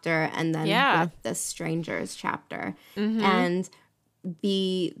chapter and then with the Strangers chapter. Mm-hmm. And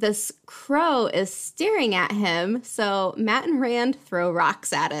this crow is staring at him. So Matt and Rand throw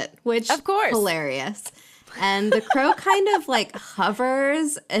rocks at it, which of course hilarious. And the crow kind of like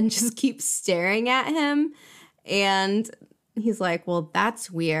hovers and just keeps staring at him. And he's like, well,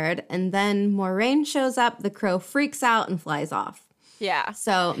 that's weird. And then Moraine shows up, the crow freaks out and flies off. Yeah.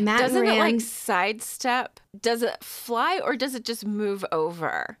 So Matt Doesn't and Rand... it like sidestep? Does it fly or does it just move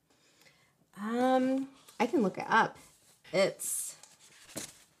over? I can look it up. It's...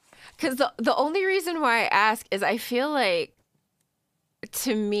 Because the only reason why I ask is I feel like,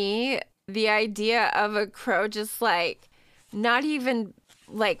 to me, the idea of a crow just like not even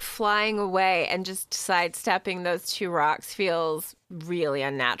like flying away and just sidestepping those two rocks feels really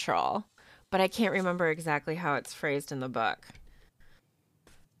unnatural. But I can't remember exactly how it's phrased in the book.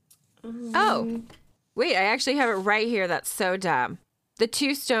 Oh, wait, I actually have it right here. That's so dumb. The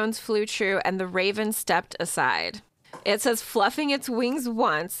two stones flew true and the raven stepped aside. It says, fluffing its wings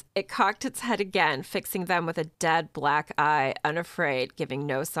once, it cocked its head again, fixing them with a dead black eye, unafraid, giving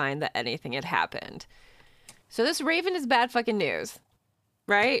no sign that anything had happened. So this raven is bad fucking news,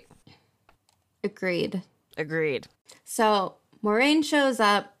 right? Agreed. So Moraine shows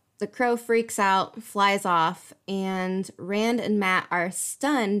up, the crow freaks out, flies off, and Rand and Matt are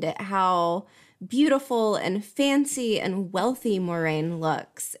stunned at how beautiful and fancy and wealthy Moraine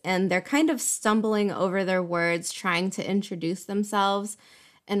looks. And they're kind of stumbling over their words, trying to introduce themselves.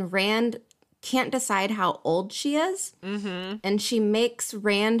 And Rand can't decide how old she is. Mm-hmm. And she makes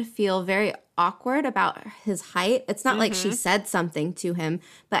Rand feel very awkward about his height. It's not like she said something to him,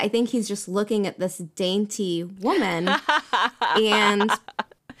 but I think he's just looking at this dainty woman and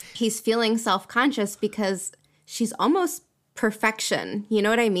he's feeling self-conscious because she's almost perfection. You know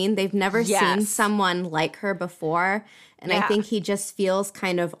what I mean? They've never seen someone like her before. And I think he just feels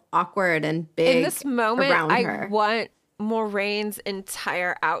kind of awkward and big in this moment, around her. I want Moraine's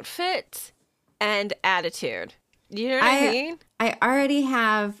entire outfit and attitude. You know what I mean? I already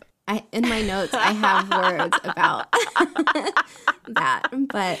have, in my notes, I have words about that.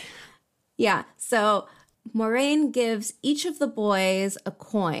 But yeah, so Moraine gives each of the boys a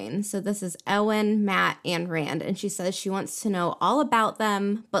coin. So this is Elwyn, Matt, and Rand. And she says she wants to know all about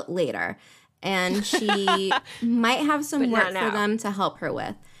them, but later. And she might have some work for them to help her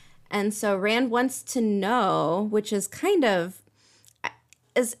with. And so Rand wants to know, which is kind of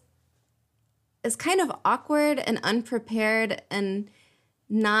kind of awkward and unprepared and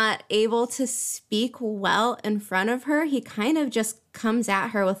not able to speak well in front of her. He kind of just comes at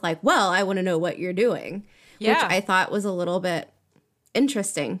her with like, well, I want to know what you're doing, which I thought was a little bit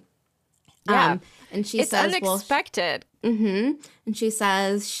interesting. Yeah. And she it's says, unexpected. well, and she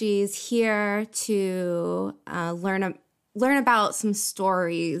says she's here to learn about some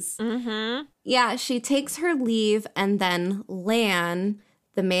stories. Mm-hmm. Yeah, she takes her leave, and then Lan,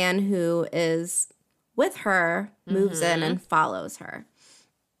 the man who is with her, moves in and follows her.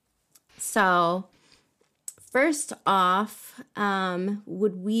 So first off,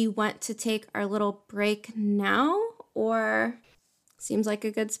 would we want to take our little break now, or seems like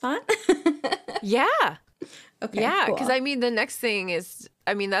a good spot? Yeah. Okay. Yeah, cool. because I mean, the next thing is,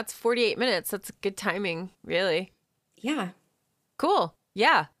 that's 48 minutes. That's good timing, really. Yeah. Cool.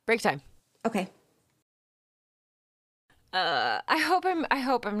 Yeah. Break time. Okay. I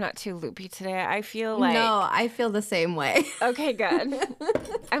hope I'm not too loopy today. I feel like No, I feel the same way. Okay, good.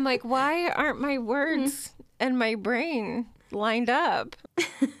 I'm like, why aren't my words and my brain lined up.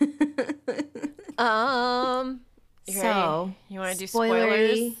 You So, ready? You want to do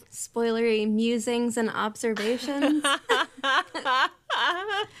spoilers? spoilery musings and observations.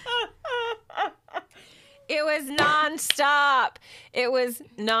 It was nonstop. It was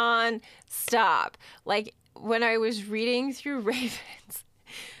nonstop. Like when I was reading through Ravens,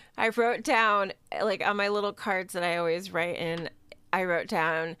 I wrote down, like on my little cards that I always write in, I wrote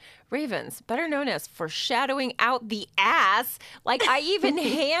down Ravens, better known as foreshadowing out the ass. Like I even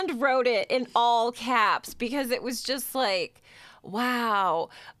hand wrote it in all caps because it was just like, wow.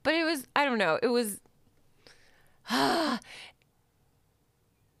 But it was, I don't know, it was,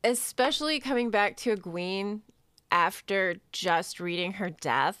 especially coming back to Egwene after just reading her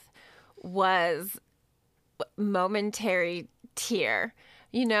death was momentary tear,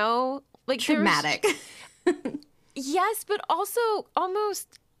 you know? Like Traumatic. Yes, but also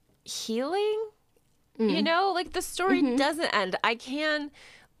almost healing. You know, like the story doesn't end. I can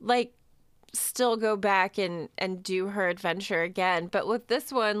like still go back and do her adventure again. But with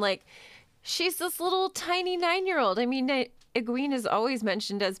this one, like she's this little tiny 9-year-old. I mean, Egwene is always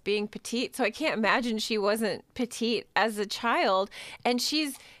mentioned as being petite, so I can't imagine she wasn't petite as a child. And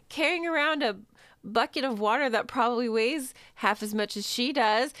she's carrying around a bucket of water that probably weighs half as much as she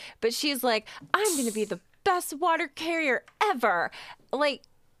does. But she's like, I'm going to be the best water carrier ever. Like,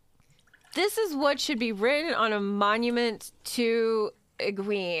 this is what should be written on a monument to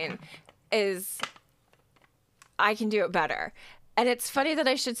Egwene is I can do it better. And it's funny that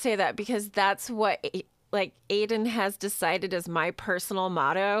I should say that because that's what like Aiden has decided as my personal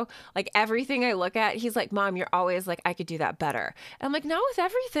motto. Like everything I look at, he's like, Mom, you're always like, I could do that better. And I'm like, not with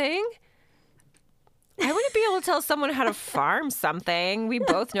everything. I wouldn't be able to tell someone how to farm something. We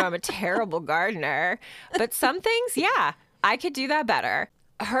both know I'm a terrible gardener. But some things, yeah, I could do that better.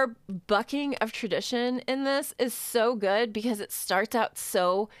 Her bucking of tradition in this is so good because it starts out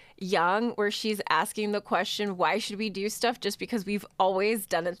so young where she's asking the question, why should we do stuff just because we've always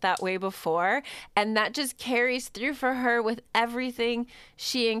done it that way before? And that just carries through for her with everything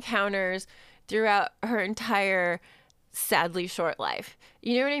she encounters throughout her entire sadly short life.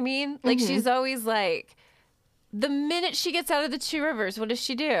 You know what I mean? Like she's always like, the minute she gets out of the Two Rivers, what does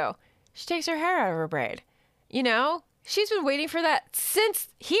she do? She takes her hair out of her braid. You know? She's been waiting for that since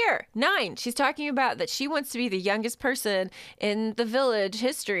here, 9. She's talking about that she wants to be the youngest person in the village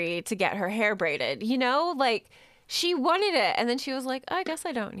history to get her hair braided. You know, like she wanted it. And then she was like, I guess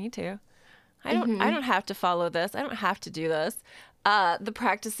I don't need to. I don't have to follow this. I don't have to do this. The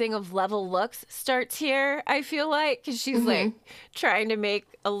practicing of level looks starts here, I feel like, because she's like trying to make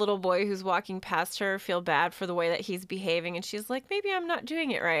a little boy who's walking past her feel bad for the way that he's behaving. And she's like, maybe I'm not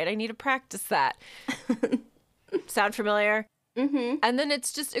doing it right. I need to practice that. Sound familiar? And then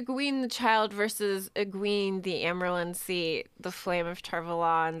it's just Egwene the child versus Egwene the Amyrlin Seat, the Flame of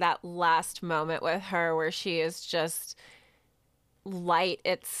Tarvalon, that last moment with her where she is just light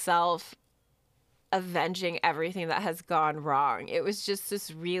itself avenging everything that has gone wrong. It was just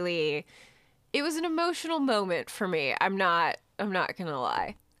this really, it was an emotional moment for me. I'm not gonna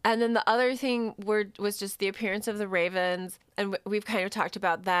lie. And then the other thing was just the appearance of the Ravens, and we've kind of talked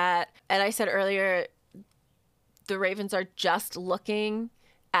about that. And I said earlier, the Ravens are just looking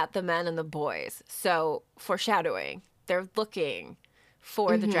at the men and the boys. So foreshadowing, they're looking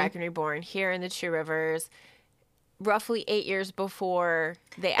for the Dragon Reborn here in the Two Rivers, roughly 8 years before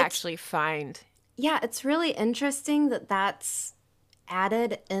they actually find. Yeah, it's really interesting that that's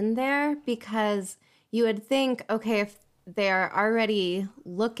added in there because you would think, okay, if they're already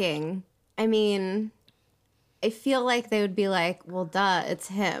looking, I mean, I feel like they would be like, well, duh, it's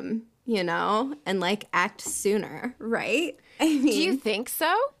him, you know, and like act sooner, right? I mean, Do you think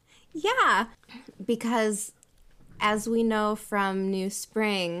so? Yeah, because as we know from New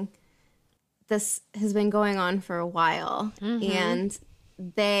Spring, this has been going on for a while, and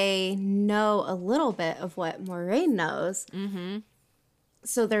they know a little bit of what Moiraine knows.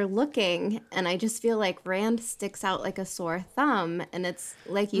 So they're looking, and I just feel like Rand sticks out like a sore thumb, and it's,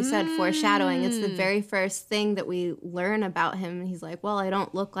 like you said, foreshadowing. It's the very first thing that we learn about him. He's like, well, I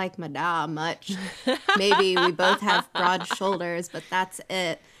don't look like Madame much. Maybe we both have broad shoulders, but that's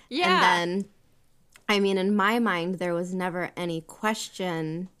it. Yeah. And then, I mean, in my mind, there was never any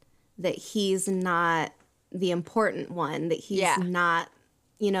question that he's not the important one, that he's not,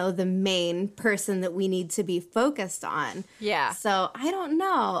 you know, the main person that we need to be focused on. Yeah. So I don't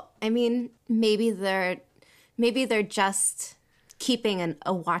know. I mean, maybe they're just keeping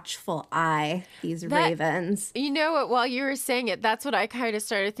a watchful eye, these Ravens. You know what? While you were saying it, that's what I kind of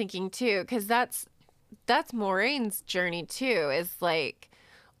started thinking too, because that's Moraine's journey too, is like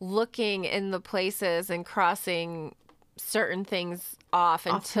looking in the places and crossing certain things off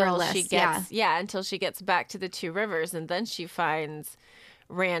Off her until list, she gets until she gets back to the Two Rivers, and then she finds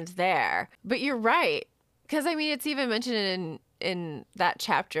Rand there. But you're right, because I mean, it's even mentioned in that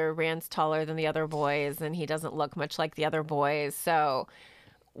chapter, Rand's taller than the other boys, and he doesn't look much like the other boys. So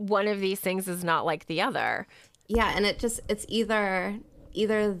one of these things is not like the other. Yeah, and it's either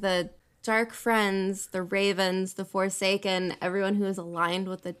the Dark Friends, the Ravens, the Forsaken, everyone who is aligned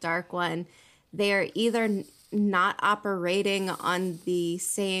with the Dark One, they are either not operating on the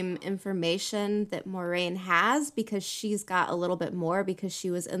same information that Moiraine has because she's got a little bit more because she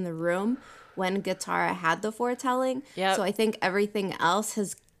was in the room when Guittara had the foretelling. Yep. So I think everything else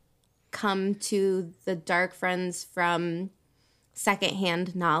has come to the Dark Friends from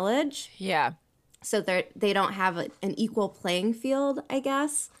secondhand knowledge. Yeah. So they don't have an equal playing field, I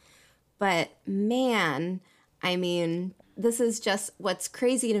guess. But man, I mean, this is just what's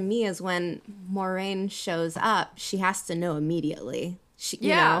crazy to me is when Moiraine shows up, she has to know immediately. You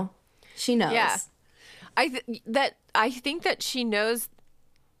know, she knows. Yeah. I think that she knows,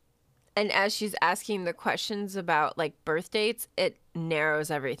 and as she's asking the questions about like birth dates, it narrows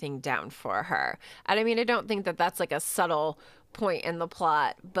everything down for her. And I mean, I don't think that that's like a subtle point in the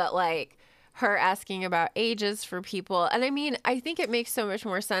plot, but like her asking about ages for people. And I mean, I think it makes so much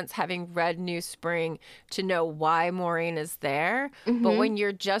more sense having read New Spring to know why Moiraine is there. Mm-hmm. But when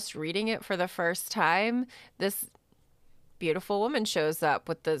you're just reading it for the first time, this beautiful woman shows up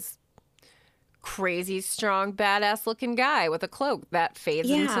with this crazy, strong, badass looking guy with a cloak that fades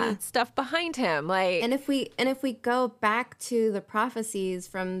into stuff behind him. Like, And if we go back to the prophecies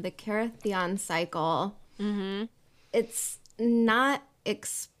from the Carathian cycle, it's not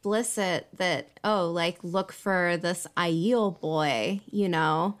explicit that, oh, like, look for this Aiel boy, you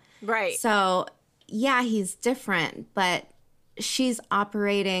know? right. So, yeah, he's different, but she's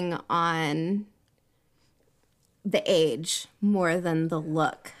operating on the age more than the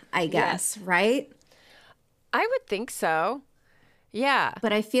look, I guess, right? I would think so. Yeah.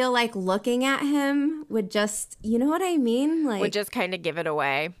 But I feel like looking at him would just, you know what I mean? Like, Would just kind of give it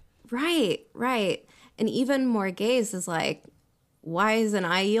away. right. And even Morghese is like, why is an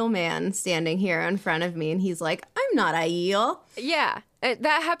Aiel man standing here in front of me? And he's like, I'm not Aiel. Yeah.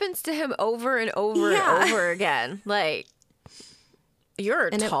 That happens to him over and over Yeah. and over again. Like, you're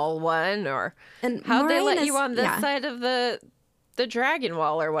a tall one, or And how'd they let Moiraine you is- on this yeah. side of the dragon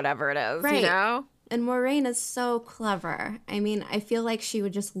wall or whatever it is, Right. you know? And Moiraine is so clever. I mean, I feel like she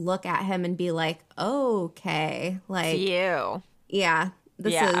would just look at him and be like, okay. Like, You. yeah,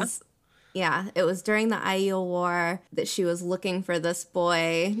 this Yeah. is... Yeah, it was during the Aiel War that she was looking for this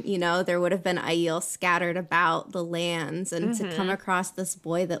boy. You know, there would have been Aiel scattered about the lands. And to come across this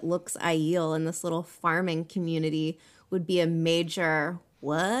boy that looks Aiel in this little farming community would be a major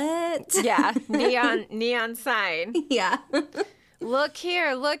what? Yeah. Neon sign. Yeah. Look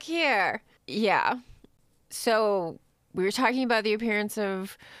here. Yeah. So we were talking about the appearance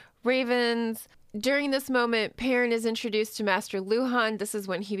of ravens. During this moment, Perrin is introduced to Master Luhan. This is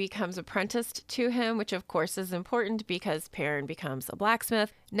when he becomes apprenticed to him, which of course is important because Perrin becomes a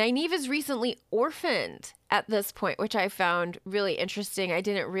blacksmith. Nynaeve is recently orphaned at this point, which I found really interesting. I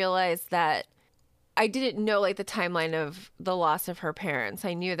didn't realize that. I didn't know like the timeline of the loss of her parents.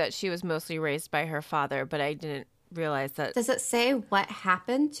 I knew that she was mostly raised by her father, but I didn't realize that. Does it say what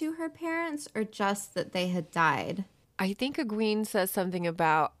happened to her parents or just that they had died? I think Egwene says something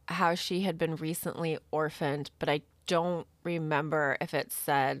about how she had been recently orphaned, but I don't remember if it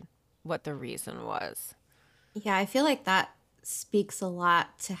said what the reason was. Yeah, I feel like that speaks a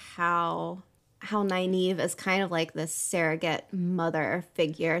lot to how Nynaeve is kind of like this surrogate mother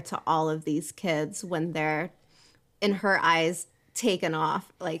figure to all of these kids when they're, in her eyes, taken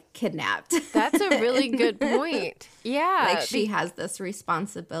off, like kidnapped. That's a really good point. Yeah. Like she has this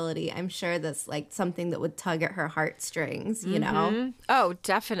responsibility. I'm sure that's like something that would tug at her heartstrings, you know? Oh,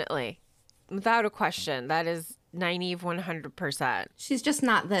 definitely. Without a question. That is Nynaeve 100%. She's just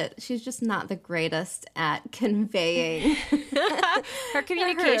not the greatest at conveying Her her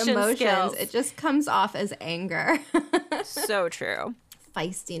communication emotions. skills. It just comes off as anger, So true.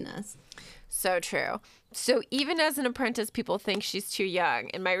 feistiness. So true. So even as an apprentice, people think she's too young.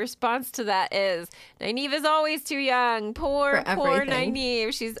 And my response to that is, Nynaeve is always too young. Poor everything.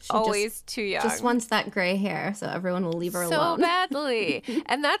 Nynaeve. She's always too young. Just wants that gray hair, so everyone will leave her so alone. badly.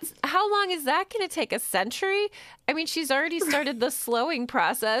 And that's, how long is that going to take? A century? I mean, she's already started the slowing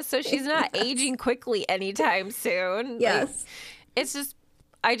process, so she's not aging quickly anytime soon. Yes. Like, it's just,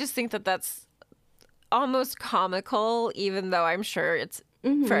 I just think that that's almost comical, even though I'm sure it's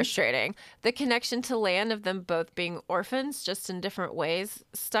frustrating. The connection to Lan of them both being orphans, just in different ways,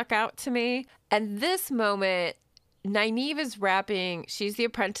 stuck out to me. And this moment Nynaeve is wrapping, she's the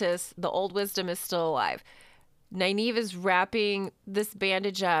apprentice, the old wisdom is still alive. Nynaeve is wrapping this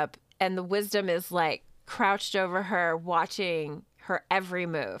bandage up, and the wisdom is like crouched over her, watching her every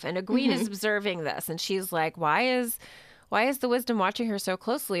move. And Egwene is observing this, and she's like, why is the wisdom watching her so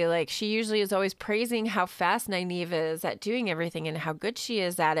closely? Like, she usually is always praising how fast Nynaeve is at doing everything and how good she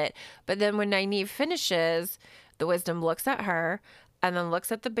is at it. But then when Nynaeve finishes, the wisdom looks at her and then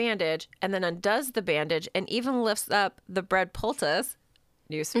looks at the bandage and then undoes the bandage and even lifts up the bread poultice.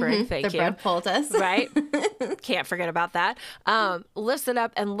 New spring, thank you. The bread poultice. Right? Can't forget about that. Lifts it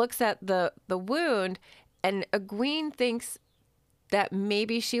up and looks at the wound, and Egwene thinks that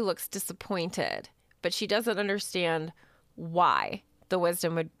maybe she looks disappointed, but she doesn't understand why the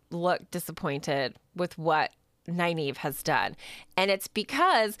wisdom would look disappointed with what Nynaeve has done. And it's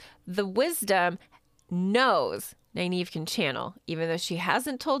because the wisdom knows Nynaeve can channel, even though she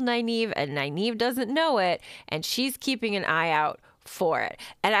hasn't told Nynaeve and Nynaeve doesn't know it, and she's keeping an eye out for it.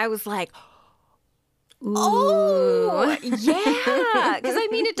 And I was like, oh, yeah. Because I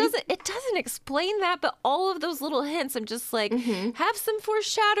mean, it doesn't explain that, but all of those little hints, I'm just like, have some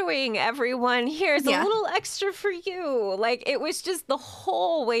foreshadowing, everyone. Here's a little extra for you. Like, it was just the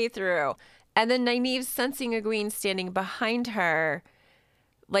whole way through. And then Nynaeve sensing Egwene standing behind her.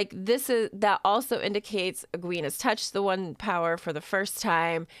 Like, that also indicates Egwene has touched the one power for the first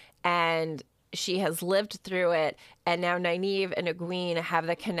time, and she has lived through it. And now Nynaeve and Egwene have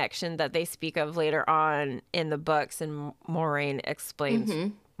the connection that they speak of later on in the books, and Moiraine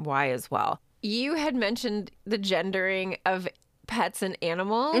explains why as well. You had mentioned the gendering of pets and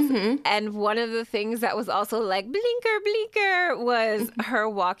animals, and one of the things that was also like blinker blinker was her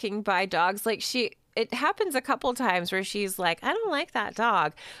walking by dogs. Like, it happens a couple times where she's like, I don't like that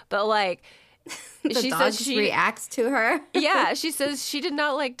dog, but like, she says she reacts to her. Yeah, she says she did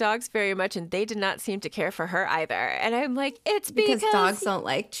not like dogs very much, and they did not seem to care for her either. And I'm like, it's because dogs don't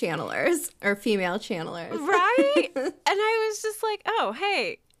like channelers or female channelers, right? And I was just like, oh,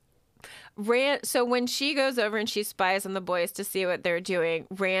 hey, Rand. So when she goes over and she spies on the boys to see what they're doing,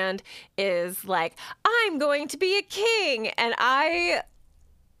 Rand is like, I'm going to be a king, and I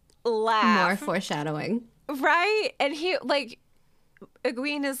laugh. More foreshadowing, right? And he like,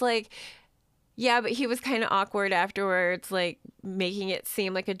 Egwene is like, yeah, but he was kind of awkward afterwards, like making it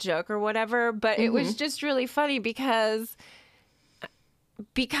seem like a joke or whatever. But it was just really funny because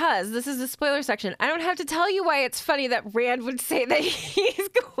this is the spoiler section. I don't have to tell you why it's funny that Rand would say that he's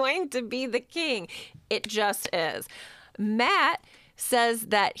going to be the king. It just is. Matt says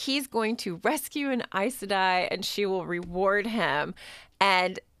that he's going to rescue an Aes Sedai and she will reward him.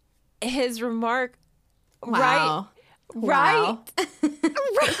 And his remark, wow. Right?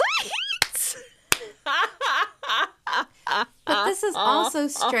 But this is also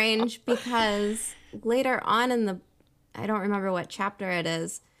strange because later on I don't remember what chapter it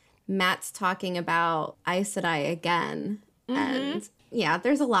is, Matt's talking about Aes Sedai again. And yeah,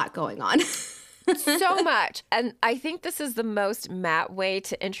 there's a lot going on. So much. And I think this is the most Matt way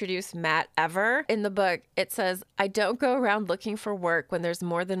to introduce Matt ever. In the book, it says, I don't go around looking for work when there's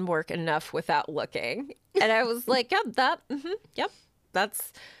more than work enough without looking. And I was like, yep,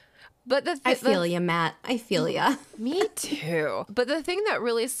 that's... But I feel you, Matt. I feel you. Me too. But the thing that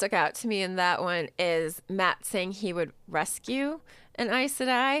really stuck out to me in that one is Matt saying he would rescue an Aes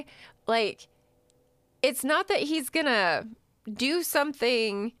Sedai. Like, it's not that he's going to do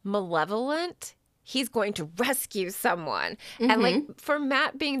something malevolent. He's going to rescue someone. And like, for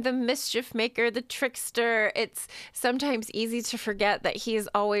Matt being the mischief maker, the trickster, it's sometimes easy to forget that he's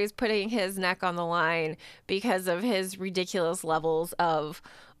always putting his neck on the line because of his ridiculous levels of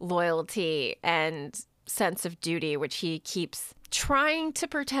loyalty and sense of duty, which he keeps trying to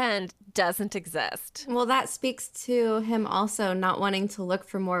pretend doesn't exist. Well, that speaks to him also not wanting to look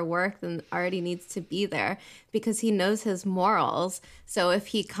for more work than already needs to be there because he knows his morals. So if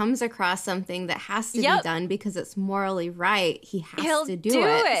he comes across something that has to be done because it's morally right, He'll to do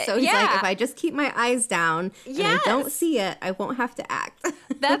it. So he's like, if I just keep my eyes down and I don't see it, I won't have to act.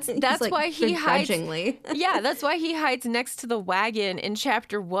 That's like, why he hides. Yeah, that's why he hides next to the wagon in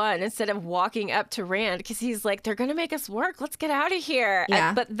chapter 1 instead of walking up to Rand, because he's like, they're gonna make us work. Let's get out of here.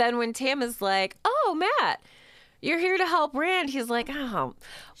 Yeah. But then when Tam is like, oh, Matt, you're here to help Rand, he's like, oh,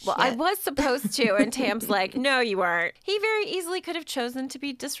 well, I was supposed to. And Tam's like, no, you weren't. He very easily could have chosen to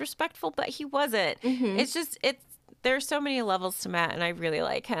be disrespectful, but he wasn't. It's just, there's so many levels to Matt, and I really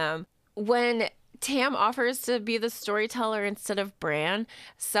like him. When Tam offers to be the storyteller instead of Bran.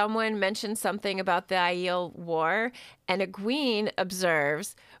 Someone mentioned something about the Aiel War, and Egwene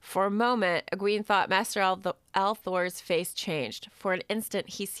observes, for a moment, Egwene thought Master Althor's face changed. For an instant,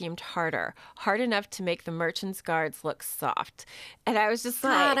 he seemed harder, hard enough to make the merchant's guards look soft. And I was just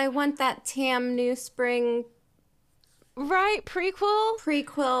God, like, I want that Tam New Spring right,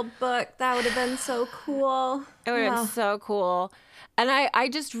 prequel book. That would have been so cool. It would have been so cool. And I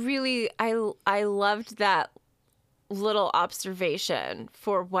just really, I loved that little observation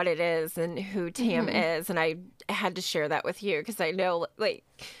for what it is and who Tam is. And I had to share that with you because I know, like,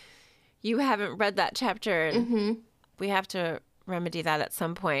 you haven't read that chapter and we have to remedy that at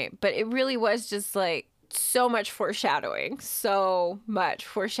some point. But it really was just like so much foreshadowing.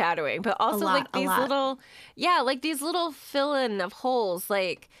 But also like these little, like these little fill-in of holes,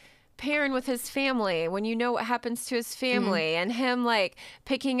 like Perrin with his family, when you know what happens to his family, and him like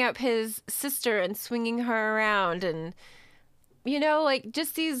picking up his sister and swinging her around, and you know, like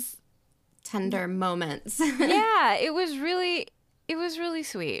just these tender moments. Yeah, it was really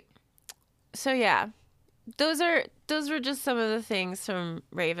sweet. So yeah, those were just some of the things from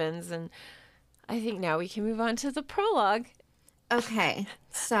Ravens, and I think now we can move on to the prologue. Okay,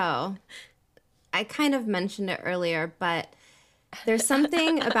 so I kind of mentioned it earlier, but there's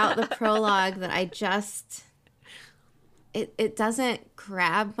something about the prologue that I just, it doesn't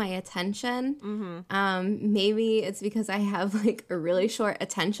grab my attention. Maybe it's because I have like a really short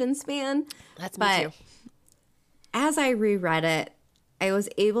attention span. That's me too. As I reread it, I was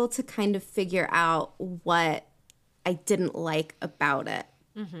able to kind of figure out what I didn't like about it.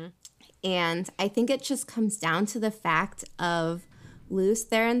 And I think it just comes down to the fact of Lews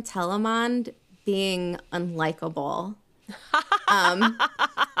Therin Telamon being unlikable.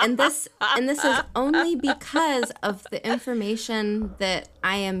 And this is only because of the information that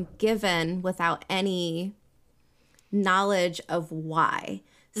I am given without any knowledge of why.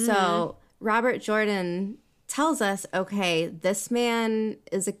 So Robert Jordan tells us, okay, this man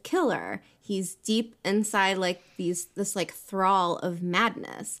is a killer. He's deep inside like this like thrall of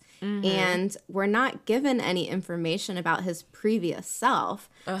madness. And we're not given any information about his previous self.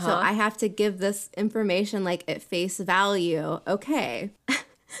 So I have to give this information like at face value. Okay.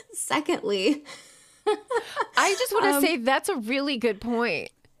 Secondly, I just want to say that's a really good point.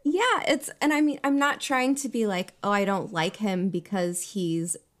 Yeah, and I mean, I'm not trying to be like, oh, I don't like him because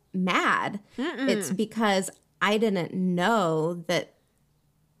he's mad. It's because I didn't know that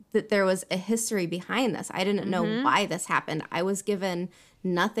there was a history behind this. I didn't know why this happened. I was given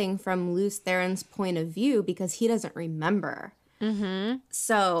nothing from Lews Therin's point of view because he doesn't remember.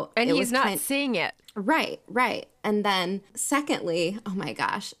 So and he's not seeing it. Right. And then secondly, oh my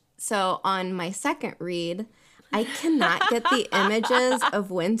gosh. So on my second read, I cannot get the images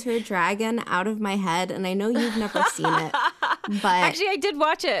of Winter Dragon out of my head. And I know you've never seen it, but actually I did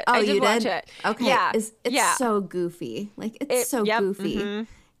watch it. Oh, I did you watch did? it. Okay. Yeah. It's so goofy. Like it's so yep, goofy.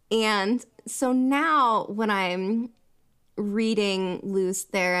 And so now when I'm reading Lews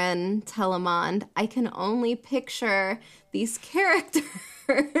Therin Telamon, I can only picture these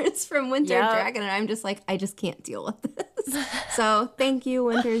characters from Winter Dragon, and I'm just like, I just can't deal with this. So thank you,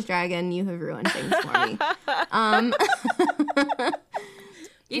 Winter's Dragon. You have ruined things for me.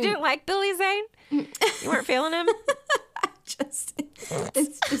 You didn't like Billy Zane? You weren't feeling him?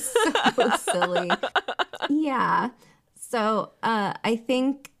 It's just so silly. Yeah. So I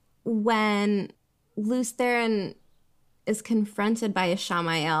think when Lews Therin is confronted by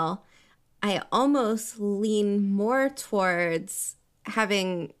Ishamael, I almost lean more towards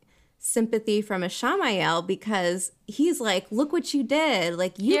having sympathy from Ishamael because he's like, look what you did.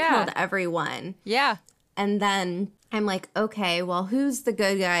 Like, you killed everyone. Yeah. And then I'm like, okay, well, who's the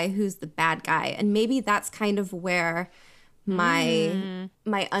good guy? Who's the bad guy? And maybe that's kind of where my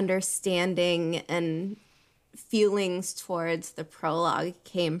understanding and feelings towards the prologue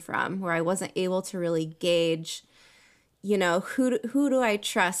came from, where I wasn't able to really gauge, you know, who do I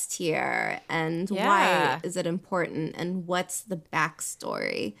trust here, and why is it important, and what's the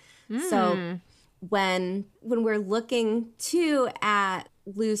backstory. So when we're looking too at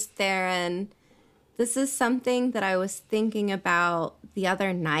Lews Therin, this is something that I was thinking about the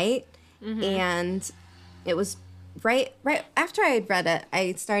other night, and it was right after I had read it,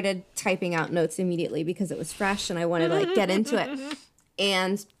 I started typing out notes immediately because it was fresh and I wanted to like get into it.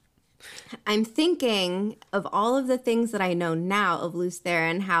 And I'm thinking of all of the things that I know now of Lews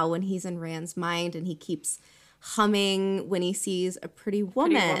Therin, how when he's in Rand's mind and he keeps humming when he sees a pretty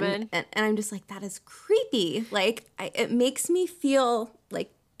woman. And I'm just like, that is creepy. Like, it makes me feel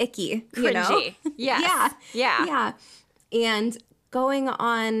like icky, cringy. You know? Yes. Yeah. And going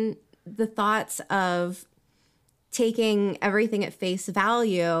on the thoughts of taking everything at face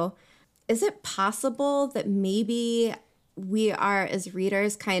value, is it possible that maybe we are, as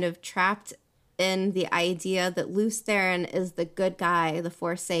readers, kind of trapped in the idea that Lews Therin is the good guy, the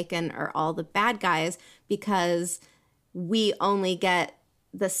Forsaken are all the bad guys, because we only get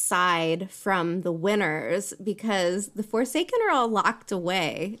the side from the winners, because the Forsaken are all locked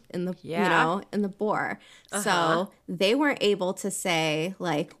away in the in the Bore. So they weren't able to say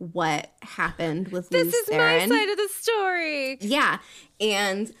like what happened with Lews Therin. This is my side of the story. Yeah.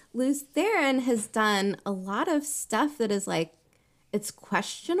 And Lews Therin has done a lot of stuff that is like, it's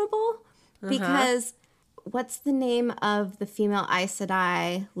questionable, because what's the name of the female Aes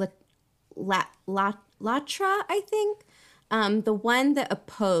Sedai? Latra, I think. The one that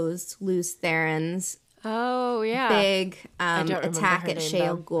opposed Lews Therin's big attack at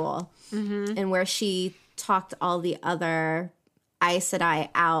Shayol Ghul, and where she talked all the other Aes Sedai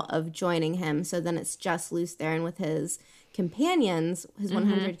out of joining him. So then it's just Lews Therin with his companions, his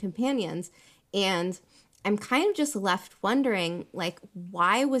 100 companions. And I'm kind of just left wondering, like,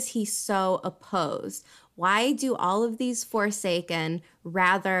 why was he so opposed? Why do all of these Forsaken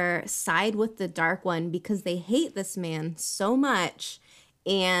rather side with the Dark One because they hate this man so much?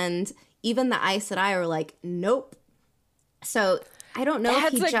 And even the Aes Sedai are like, nope. So I don't know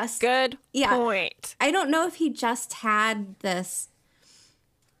if he just... That's a good point. I don't know if he just had this...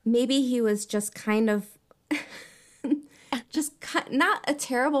 Maybe he was just kind of... not a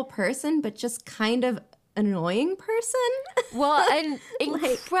terrible person, but just kind of annoying person. Well, and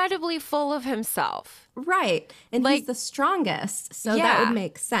incredibly full of himself. Right. And he's the strongest, so that would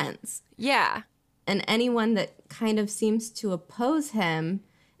make sense. Yeah. And anyone that kind of seems to oppose him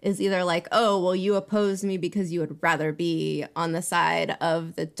is either like, oh, well, you oppose me because you would rather be on the side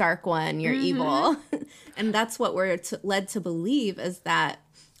of the Dark One, you're evil. And that's what we're led to believe, is that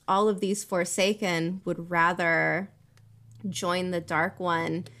all of these Forsaken would rather join the Dark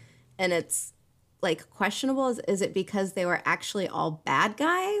One. And it's like questionable. Is it because they were actually all bad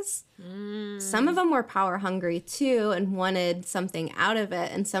guys? Some of them were power hungry too and wanted something out of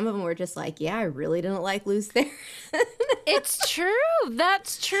it. And some of them were just like, yeah, I really didn't like Lews Therin. It's true.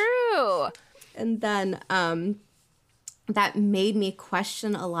 That's true. And then that made me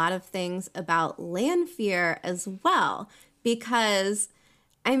question a lot of things about Lanfear as well. Because,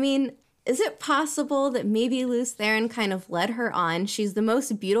 I mean, is it possible that maybe Lews Therin kind of led her on? She's the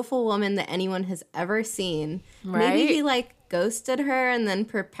most beautiful woman that anyone has ever seen. Right? Maybe he like ghosted her and then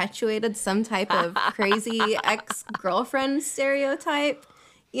perpetuated some type of crazy ex-girlfriend stereotype,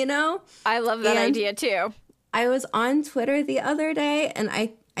 you know? I love that idea too. I was on Twitter the other day, and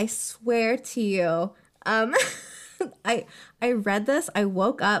I swear to you, I read this, I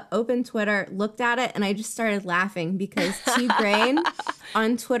woke up, opened Twitter, looked at it, and I just started laughing because T. Grain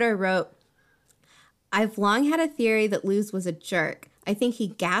on Twitter wrote, I've long had a theory that Lews was a jerk. I think he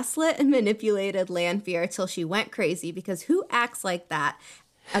gaslit and manipulated Lanfear till she went crazy, because who acts like that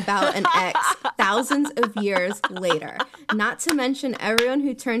about an ex thousands of years later? Not to mention everyone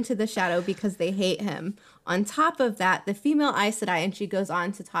who turned to the Shadow because they hate him. On top of that, the female Aes Sedai, and she goes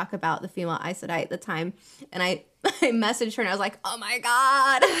on to talk about the female Aes Sedai at the time, and I messaged her and I was like, oh my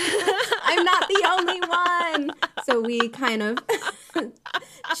God, I'm not the only one. So we kind of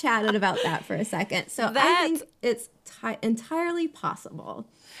chatted about that for a second. So I think it's entirely possible.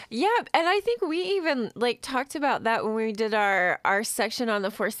 Yeah, and I think we even like talked about that when we did our section on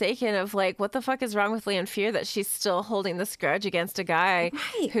the Forsaken of like, what the fuck is wrong with Lanfear that she's still holding this grudge against a guy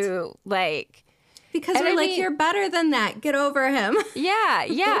who like... Because we're like, you're better than that. Get over him.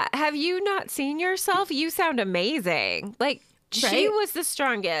 Yeah. Have you not seen yourself? You sound amazing. Like, she was the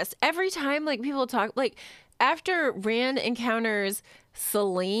strongest. Every time, like, people talk, like, after Rand encounters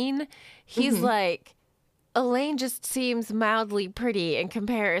Selene, he's like, Elaine just seems mildly pretty in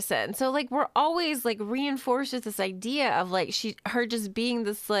comparison. So, like, we're always, like, reinforced with this idea of, like, her just being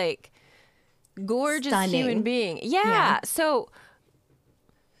this, like, gorgeous human being. Yeah. So...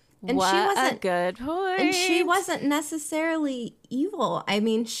 And what she wasn't a good point. And she wasn't necessarily evil. I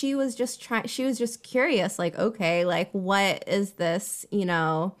mean, she was just curious, like, okay, like, what is this, you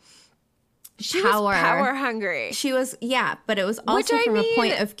know, she was power hungry. She was, but it was also from a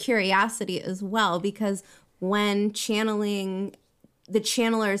point of curiosity as well, because when channeling, the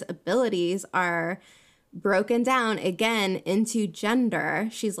channeler's abilities are broken down again into gender,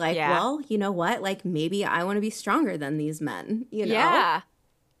 she's like, well, you know what? Like, maybe I want to be stronger than these men, you know? Yeah.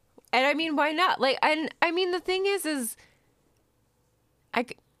 And I mean, why not? Like, I mean, the thing is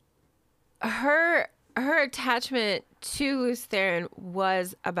her attachment to Lews Therin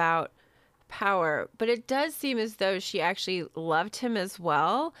was about power, but it does seem as though she actually loved him as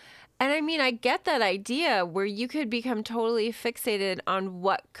well. And I mean, I get that idea where you could become totally fixated on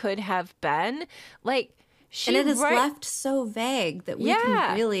what could have been. Like, and it is left so vague that we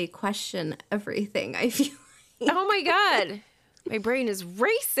can really question everything, I feel like. Oh my God. My brain is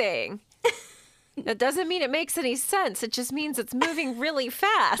racing. That doesn't mean it makes any sense. It just means it's moving really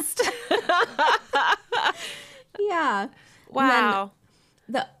fast. Yeah. Wow.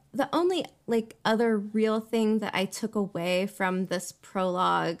 The only like other real thing that I took away from this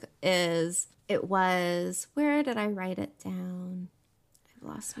prologue is it was, where did I write it down? I've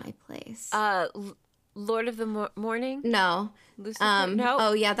lost my place. Lord of the Morning? No. Lucifer? No.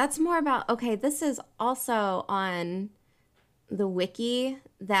 Oh yeah, that's more about, okay, this is also on the wiki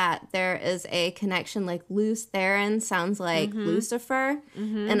that there is a connection, like Lews Therin sounds like Lucifer.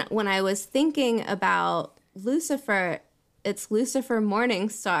 And when I was thinking about Lucifer, it's Lucifer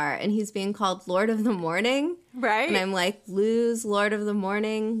Morningstar, and he's being called Lord of the Morning. Right. And I'm like, Lews, Lord of the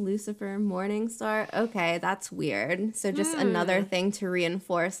Morning, Lucifer Morningstar. Okay, that's weird. So just another thing to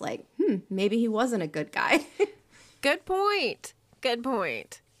reinforce, like, maybe he wasn't a good guy. Good point. Good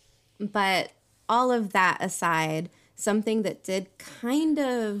point. But all of that aside, something that did kind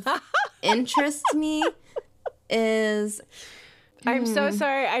of interest me is... I'm so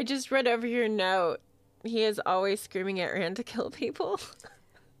sorry. I just read over your note. He is always screaming at Rand to kill people.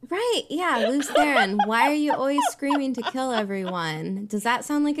 Right, yeah, Lews Therin. Why are you always screaming to kill everyone? Does that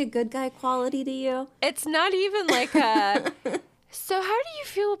sound like a good guy quality to you? It's not even like a... So how do you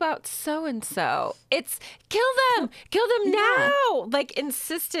feel about so-and-so? It's kill them now. Like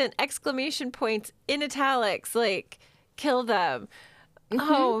insistent exclamation points in italics, like kill them.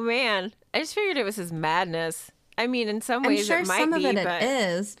 Oh man, I just figured it was his madness. I mean, in some ways I'm sure it might some be, of it but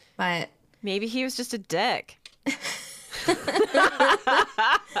is, but maybe he was just a dick.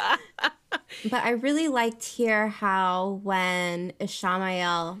 But I really liked here how when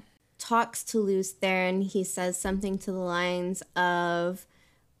Ishamael talks to Lews Therin, he says something to the lines of,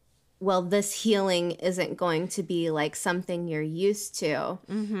 well, this healing isn't going to be like something you're used to.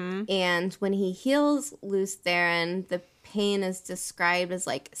 And when he heals Lews Therin, the pain is described as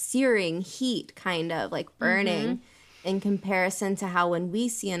like searing heat, kind of like burning, in comparison to how when we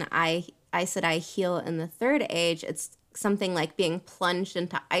see an Aes Sedai heal in the Third Age, it's something like being plunged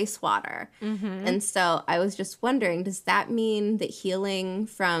into ice water. And so I was just wondering, does that mean that healing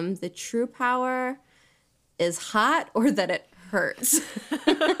from the true power is hot or that it hurts?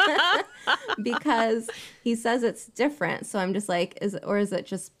 Because he says it's different. So I'm just like, is it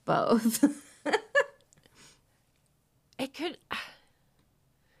just both? It could...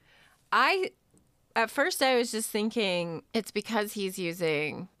 At first I was just thinking it's because he's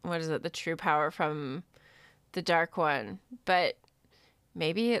using, the true power from the Dark One. But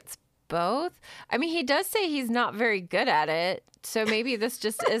maybe it's both. I mean, he does say he's not very good at it. So maybe this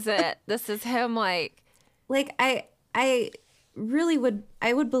just isn't, this is him like... Like, I really would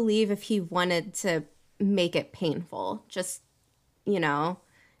believe if he wanted to make it painful, just,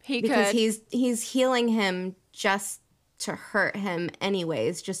 because he's healing him just to hurt him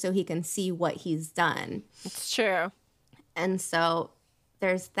anyways, just so he can see what he's done. It's true. And so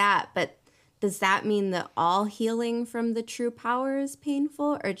there's that, but does that mean that all healing from the true power is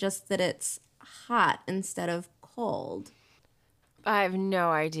painful, or just that it's hot instead of cold? I have no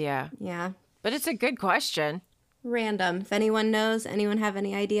idea. Yeah. But it's a good question. Random. If anyone knows, anyone have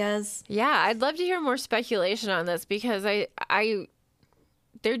any ideas? Yeah, I'd love to hear more speculation on this, because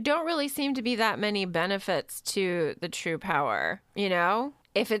there don't really seem to be that many benefits to the true power,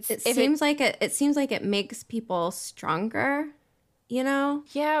 It seems like it makes people stronger,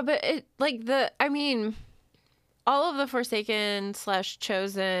 Yeah, but all of the Forsaken /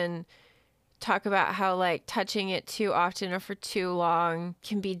 Chosen talk about how like touching it too often or for too long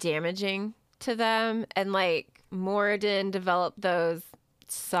can be damaging to them, and like Moradin developed those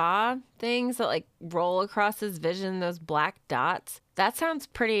saw things that like roll across his vision, those black dots. That sounds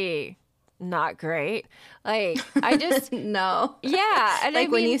pretty not great. Like, I just... No. Yeah. And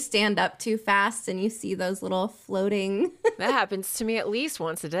like when you stand up too fast and you see those little floating... That happens to me at least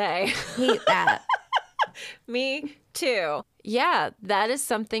once a day. Hate that. Me too. Yeah, that is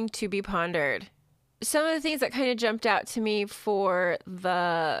something to be pondered. Some of the things that kind of jumped out to me for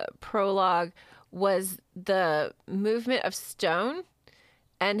the prologue was the movement of stone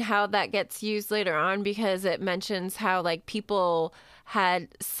and how that gets used later on, because it mentions how like people had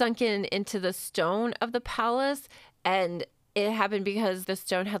sunken into the stone of the palace, and it happened because the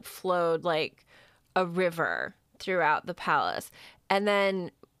stone had flowed like a river throughout the palace. And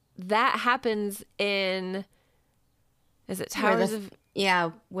then that happens in, is it Towers of...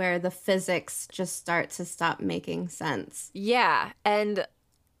 Yeah, where the physics just start to stop making sense. Yeah, and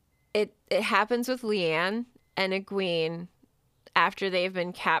it happens with Leanne and Egwene after they've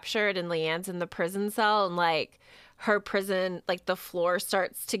been captured, and Leanne's in the prison cell, and like her prison, like the floor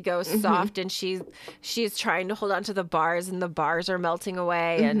starts to go soft, and she's trying to hold on to the bars, and the bars are melting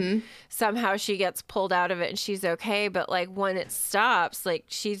away, and somehow she gets pulled out of it and she's okay. But like when it stops, like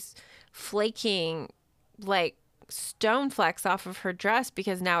she's flaking like stone flecks off of her dress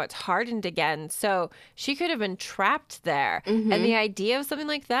because now it's hardened again. So she could have been trapped there. And the idea of something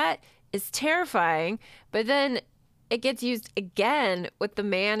like that is terrifying. But then it gets used again with the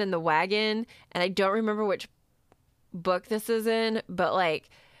man in the wagon. And I don't remember which book this is in, but like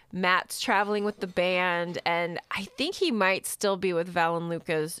Matt's traveling with the band, and I think he might still be with Val and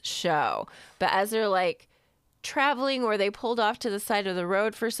Luca's show. But as they're like traveling, or they pulled off to the side of the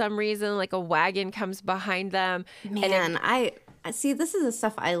road for some reason, like a wagon comes behind them. Man, I see, this is the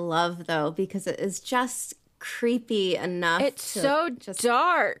stuff I love though, because it is just creepy enough. It's so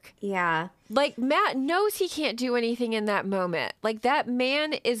dark. Yeah. Like Matt knows he can't do anything in that moment. Like that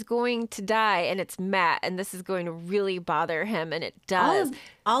man is going to die, and it's Matt, and this is going to really bother him, and it does.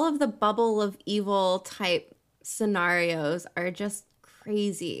 All of the bubble of evil type scenarios are just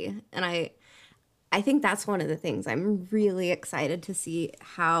crazy. And I think that's one of the things I'm really excited to see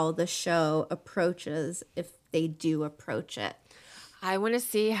how the show approaches, if they do approach it. I want to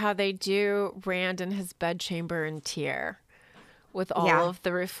see how they do Rand in his bedchamber in Tyr, with all of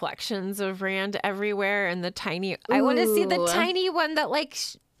the reflections of Rand everywhere, and the tiny. I want to see the tiny one that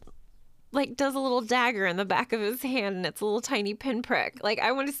like does a little dagger in the back of his hand, and it's a little tiny pinprick. Like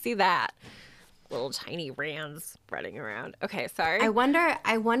I want to see that. Little tiny Rands spreading around. Okay, sorry. I wonder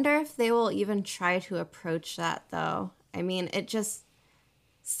if they will even try to approach that though. I mean, it just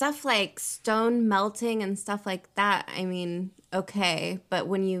stuff like stone melting and stuff like that. I mean, okay, but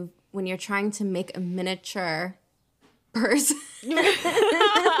when you're trying to make a miniature person stab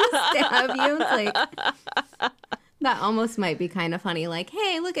you, it's like that almost might be kind of funny. Like,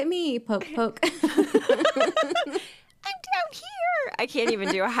 hey, look at me, poke, poke. I'm down here. I can't even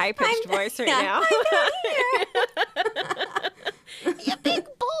do a high-pitched voice right now. I'm down here. You big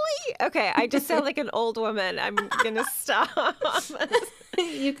bully. Okay, I just sound like an old woman. I'm going to stop.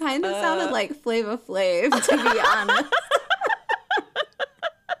 You kind of sounded like Flava Flav, to be honest.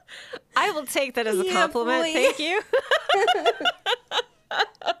 I will take that as a compliment. Boy. Thank you.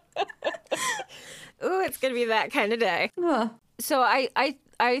 Ooh, it's going to be that kind of day. So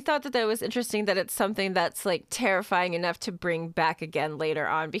I thought that was interesting that it's something that's like terrifying enough to bring back again later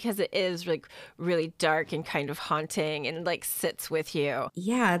on, because it is like really dark and kind of haunting and like sits with you.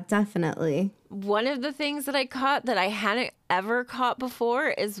 Yeah, definitely. One of the things that I caught that I hadn't ever caught before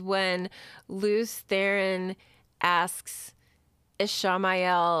is when Lews Therin asks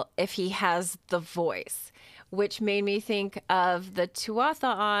Ishamael if he has the voice, which made me think of the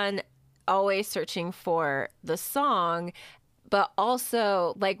Tuatha always searching for the song, but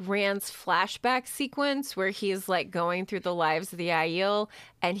also like Rand's flashback sequence where he's like going through the lives of the Aiel,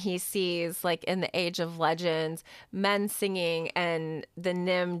 and he sees like in the Age of Legends men singing and the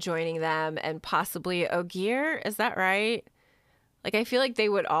Nym joining them, and possibly Ogier. Is that right? Like I feel like they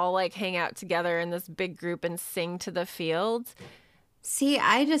would all like hang out together in this big group and sing to the fields. See,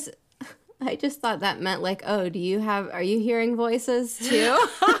 I just thought that meant like, oh, are you hearing voices too?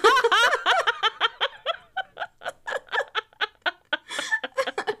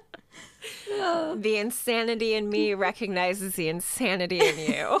 The insanity in me recognizes the insanity in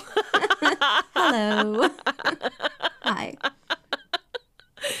you. Hello. Hi.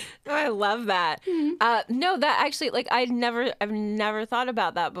 Oh, I love that. No, that actually, like, I've never thought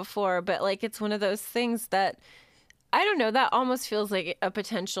about that before, but like, it's one of those things that, I don't know, that almost feels like a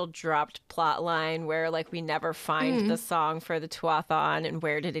potential dropped plot line where like we never find the song for the Tuatha, and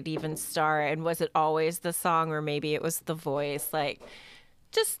where did it even start? And was it always the song, or maybe it was the voice? Like,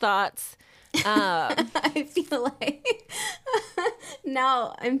 just thoughts. I feel like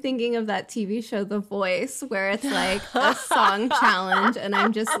now I'm thinking of that TV show, The Voice, where it's like a song challenge, and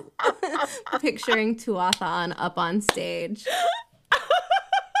I'm just picturing Tuatha up on stage.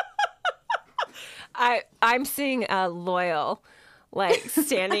 I'm seeing Loyal like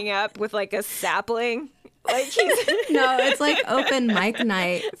standing up with like a sapling. Like he's No, it's like open mic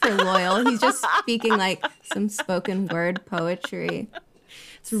night for Loyal. He's just speaking like some spoken word poetry.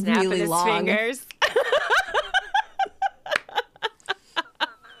 It's snapping really his long. fingers.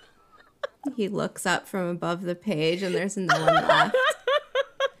 He looks up from above the page, and there's no one left.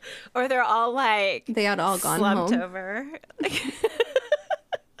 Or they're all like They had all gone slumped home. over.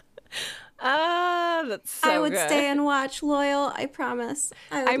 That's so I would good. stay and watch, loyal. I promise.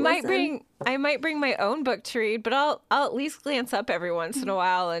 I might bring my own book to read, but I'll at least glance up every once in a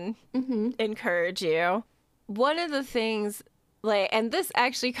while and encourage you. One of the things, like, and this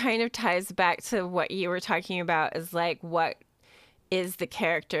actually kind of ties back to what you were talking about, is like, what is the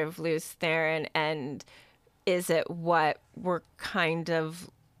character of Lews Therin, and is it what we're kind of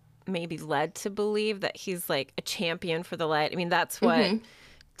maybe led to believe, that he's like a champion for the light? I mean, that's what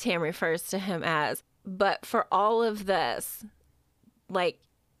Tam refers to him as. But for all of this, like,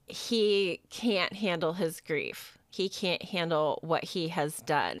 he can't handle his grief. He can't handle what he has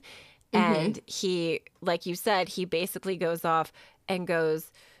done. And he, like you said, he basically goes off and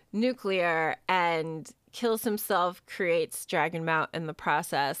goes nuclear and kills himself, creates Dragonmount in the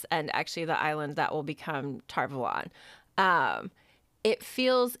process, and actually the island that will become Tar-Valon. It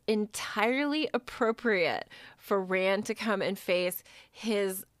feels entirely appropriate for Rand to come and face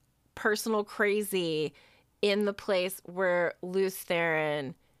his personal crazy in the place where Lews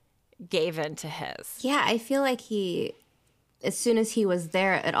Therin gave in to his. Yeah, I feel like as soon as he was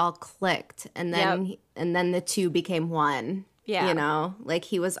there, it all clicked, and then and then the two became one. Yeah. You know, like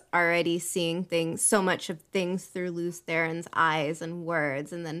he was already seeing so much of things through Lews Therin's eyes and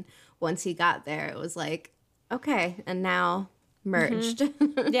words, and then once he got there, it was like, okay, and now merged.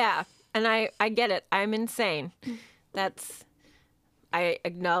 Yeah, and I get it. I'm insane. I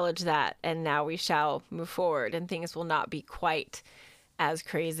acknowledge that, and now we shall move forward, and things will not be quite as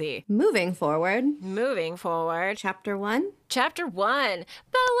crazy. Moving forward, Chapter 1. 1.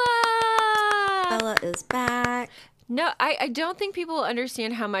 Bella! Bella is back. No, I don't think people will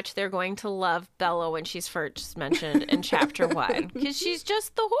understand how much they're going to love Bella when she's first mentioned in Chapter 1. Because she's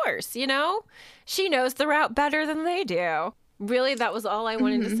just the horse, you know? She knows the route better than they do. Really, that was all I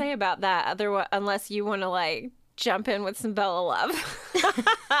wanted to say about that. Unless you want to, like, jump in with some Bella love.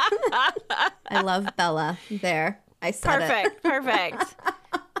 I love Bella. There, I said it. Perfect.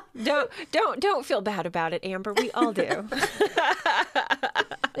 Don't feel bad about it, Amber. We all do.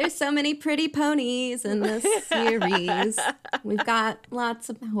 There's so many pretty ponies in this series. We've got lots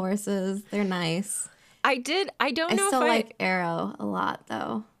of horses. They're nice. I don't know I still if like Arrow a lot,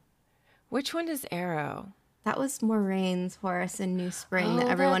 though. Which one is Arrow? That was Moraine's horse in New Spring that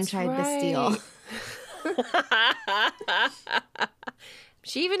everyone tried to steal.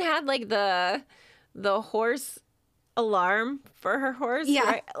 She even had like the horse alarm for her horse. Yeah.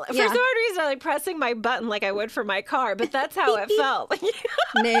 Right? For some reason, I'm like pressing my button like I would for my car, but that's how it felt.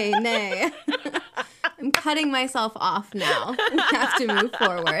 Nay. I'm cutting myself off now. We have to move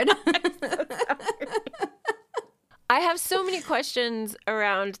forward. I have so many questions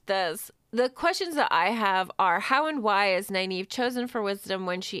around this. The questions that I have are, how and why is Nynaeve chosen for wisdom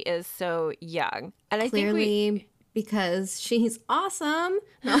when she is so young? And I Clearly, think because she's awesome.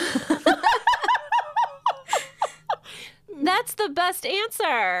 that's the best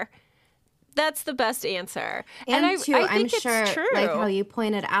answer. And I too, think I'm it's sure, true. like how you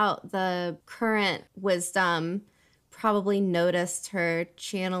pointed out, the current wisdom probably noticed her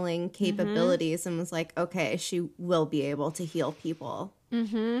channeling capabilities and was like, okay, she will be able to heal people.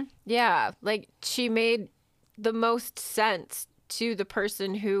 Yeah, like she made the most sense to the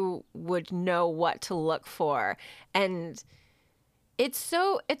person who would know what to look for. And it's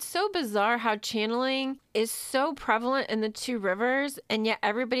so bizarre how channeling is so prevalent in the Two Rivers, and yet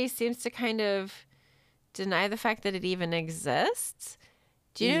everybody seems to kind of deny the fact that it even exists.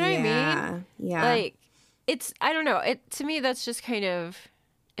 Do you know what I mean? Yeah. Like, I don't know. To me, that's just kind of,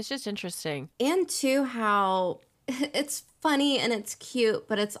 it's just interesting. And too, how it's funny and it's cute,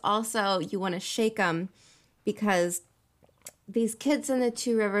 but it's also, you want to shake them because these kids in the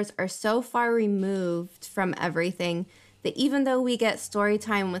Two Rivers are so far removed from everything that even though we get story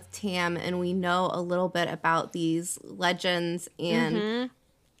time with Tam and we know a little bit about these legends and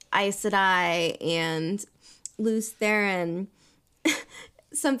Aes Sedai and Lews Therin,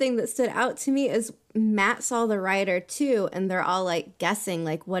 something that stood out to me is Matt saw the rider too, and they're all like guessing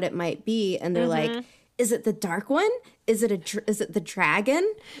like what it might be, and they're like, is it the Dark One? Is it the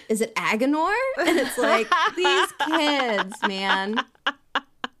dragon? Is it Agenor? And it's like, these kids, man.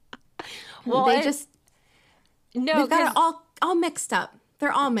 Well, they've got it all mixed up.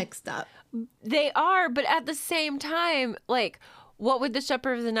 They're all mixed up. They are, but at the same time, like, what would the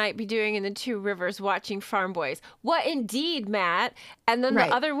Shepherd of the Night be doing in the Two Rivers watching Farm Boys? What indeed, Matt? And then the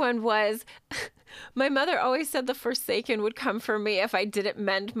other one was, my mother always said the Forsaken would come for me if I didn't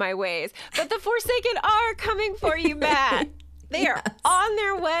mend my ways. But the Forsaken are coming for you, Matt. They are on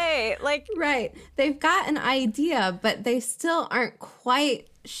their way. Like, right. They've got an idea, but they still aren't quite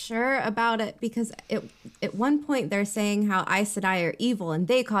sure about it because at one point they're saying how Aes Sedai are evil and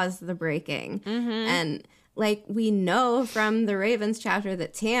they caused the breaking. And like we know from the Ravens chapter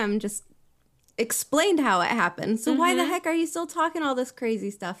that Tam just explained how it happened. So why the heck are you still talking all this crazy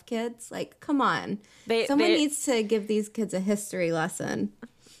stuff, kids? Like, come on. Someone needs to give these kids a history lesson.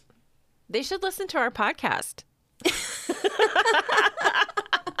 They should listen to our podcast.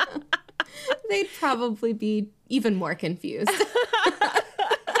 They'd probably be even more confused.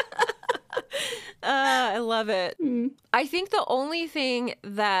 I love it. I think the only thing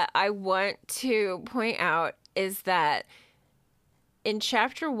that I want to point out is that in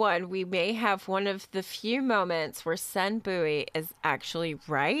chapter 1, we may have one of the few moments where Sen Bui is actually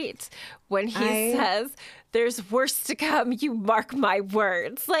right when he says, "There's worse to come, you mark my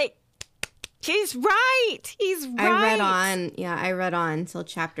words." Like, he's right. He's right. I read on until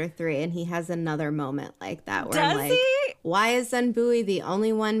chapter 3, and he has another moment like that where Does I'm like, he? why is Sen Bui the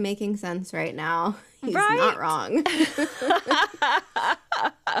only one making sense right now? He's Right? not wrong.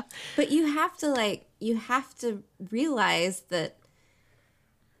 But you have to realize that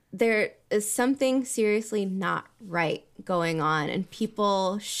there is something seriously not right going on, and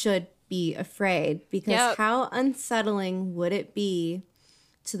people should be afraid because how unsettling would it be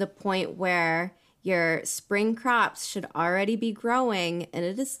to the point where your spring crops should already be growing and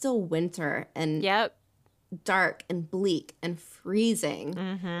it is still winter and dark and bleak and freezing.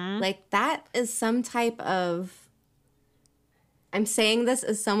 Like, that is some type of, I'm saying this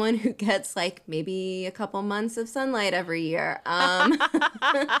as someone who gets like maybe a couple months of sunlight every year.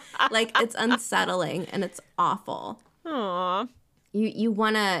 Like, it's unsettling and it's awful. Aww. You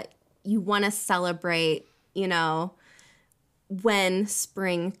wanna celebrate, you know, when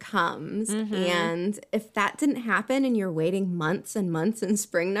spring comes. And if that didn't happen and you're waiting months and months and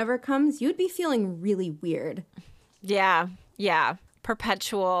spring never comes, you'd be feeling really weird. Yeah.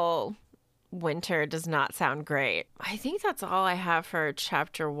 Perpetual winter does not sound great. I think that's all I have for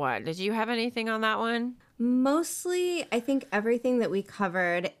chapter 1. Did you have anything on that one? Mostly, I think everything that we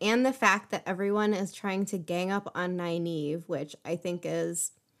covered and the fact that everyone is trying to gang up on Nynaeve, which I think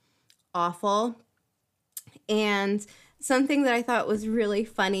is awful. And something that I thought was really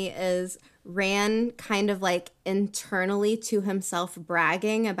funny is Rand kind of like internally to himself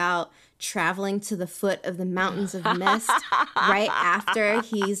bragging about traveling to the foot of the mountains of mist right after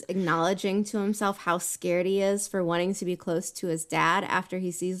he's acknowledging to himself how scared he is for wanting to be close to his dad after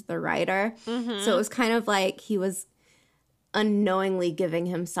he sees the rider. So it was kind of like he was unknowingly giving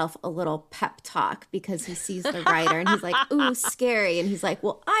himself a little pep talk because he sees the rider and he's like, ooh, scary. And he's like,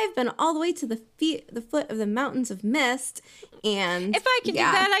 well, I've been all the way to the foot of the mountains of mist. And if I can do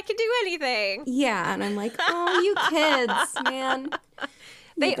that, I can do anything. Yeah. And I'm like, oh, you kids, man.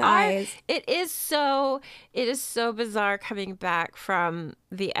 They are. It is so bizarre coming back from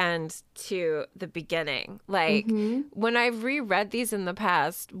the end to the beginning. Like, when I've reread these in the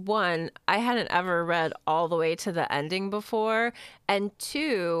past, 1, I hadn't ever read all the way to the ending before. And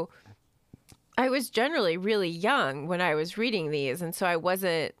 2, I was generally really young when I was reading these. And so I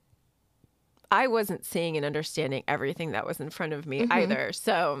wasn't seeing and understanding everything that was in front of me either.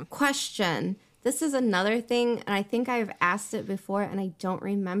 So, question. This is another thing, and I think I've asked it before, and I don't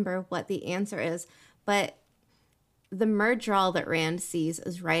remember what the answer is, but the Myrddraal that Rand sees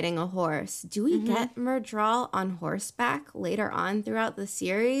is riding a horse. Do we get Myrddraal on horseback later on throughout the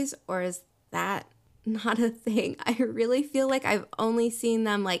series, or is that not a thing? I really feel like I've only seen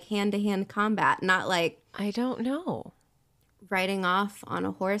them like hand-to-hand combat, not like... I don't know. Riding off on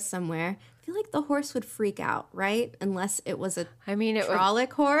a horse somewhere. I feel like the horse would freak out, right? Unless it was a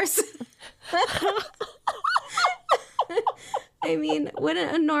Trolloc horse. I mean,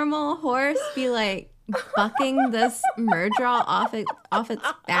 wouldn't a normal horse be like bucking this Myrddraal off its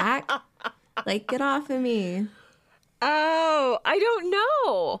back? Like, get off of me. Oh, I don't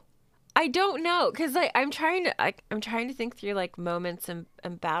know because I'm trying to think through like moments and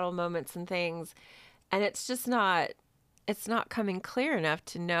battle moments and things, and it's just not. It's not coming clear enough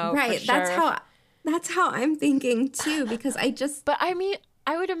to know. Right. For sure. That's how I'm thinking too, because But I mean,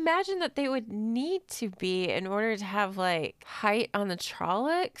 I would imagine that they would need to be in order to have like height on the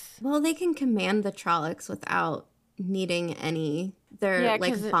Trollocs. Well, they can command the Trollocs without needing any. They're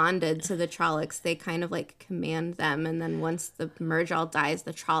bonded to the Trollocs. They kind of like command them, and then once the Myrddraal dies,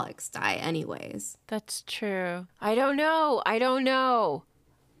 the Trollocs die anyways. That's true. I don't know.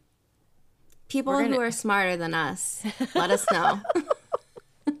 People who are smarter than us, let us know.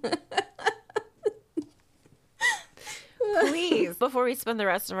 Please, before we spend the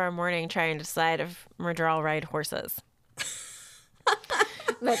rest of our morning trying to decide if Myrddraal ride horses.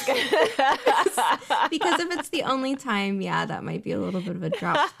 That's good. Because if it's the only time, yeah, that might be a little bit of a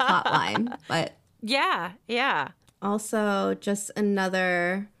dropped plot line. But Yeah. also, just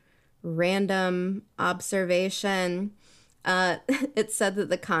another random observation. It said that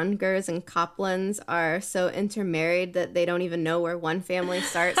the Congers and Coplands are so intermarried that they don't even know where one family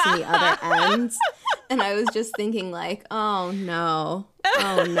starts and the other ends. And I was just thinking like, oh no,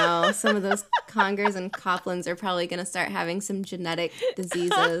 some of those Congers and Coplands are probably going to start having some genetic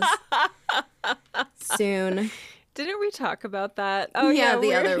diseases soon. Didn't we talk about that? Oh yeah,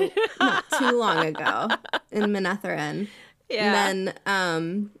 not too long ago in Manetheren. Yeah. And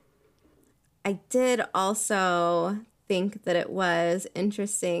then I did also think that it was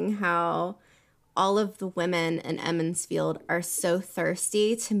interesting how all of the women in Emmonsfield are so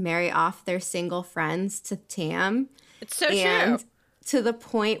thirsty to marry off their single friends to Tam. It's so and true. To the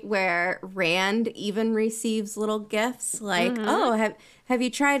point where Rand even receives little gifts like, oh, have you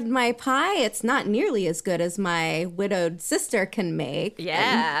tried my pie? It's not nearly as good as my widowed sister can make.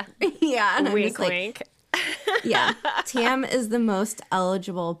 Yeah. And, yeah. And Wink, I'm just like, wink. yeah. Tam is the most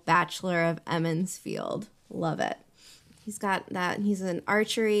eligible bachelor of Emmonsfield. Love it. He's got that. He's an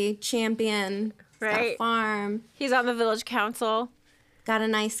archery champion. He's got a Right. farm. He's on the village council. Got a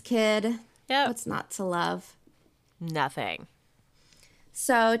nice kid. Yep. What's not to love? Nothing.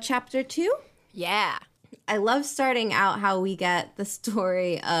 So, chapter 2. Yeah. I love starting out how we get the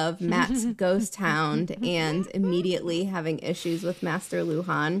story of Matt's ghost hound and immediately having issues with Master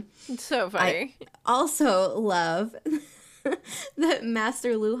Luhan. It's so funny. I also love that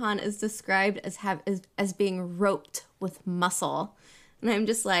Master Luhan is described as being roped with muscle. And I'm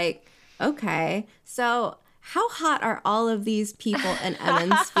just like, okay, so how hot are all of these people in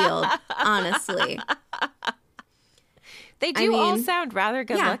Emmonsfield, honestly? They do all sound rather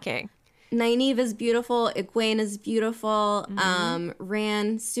good looking. Nynaeve is beautiful. Egwene is beautiful.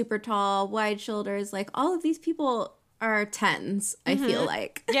 Rand, super tall, wide shoulders. Like, all of these people are 10s, I feel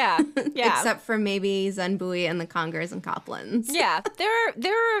like. Yeah. Except for maybe Zenbui and the Congers and Coplands. Yeah,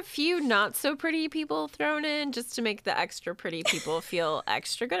 there are a few not so pretty people thrown in just to make the extra pretty people feel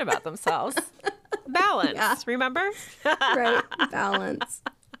extra good about themselves. Balance, remember? Right, balance.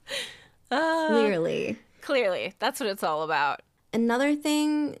 Clearly. That's what it's all about. Another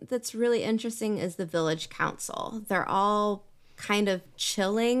thing that's really interesting is the village council. They're all kind of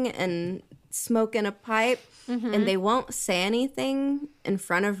chilling and smoking a pipe, and they won't say anything in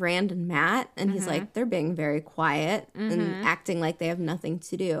front of Rand and Matt. And he's like, they're being very quiet and acting like they have nothing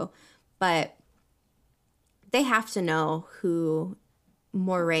to do. But they have to know who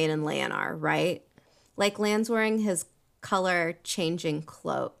Moiraine and Lan are, right? Like, Lan's wearing his color-changing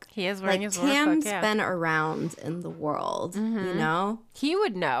cloak. He is wearing his war Tam's cloak, yeah. been around in the world, you know? He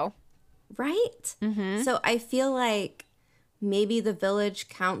would know. Right? So I feel like maybe the village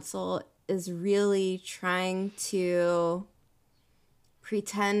council is really trying to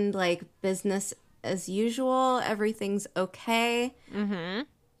pretend like business as usual, everything's okay.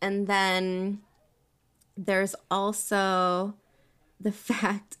 And then there's also the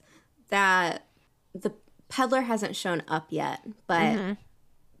fact that the peddler hasn't shown up yet, but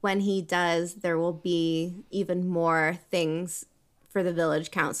when he does, there will be even more things for the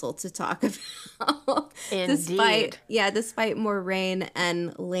village council to talk about. Indeed. Despite Moiraine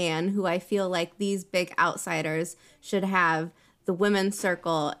and Lan, who I feel like these big outsiders should have the women's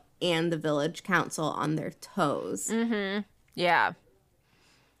circle and the village council on their toes. Yeah.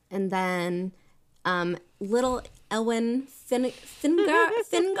 And then little Elwyn Fingar,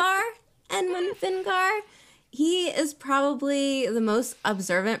 he is probably the most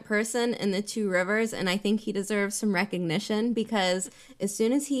observant person in the Two Rivers, and I think he deserves some recognition because as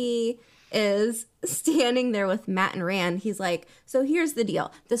soon as he is standing there with Matt and Rand, he's like, so here's the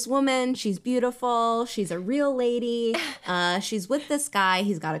deal. This woman, she's beautiful. She's a real lady. She's with this guy.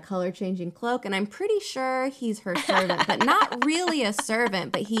 He's got a color-changing cloak, and I'm pretty sure he's her servant, but not really a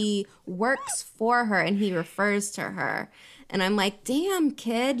servant, but he works for her, and he refers to her. And I'm like, damn,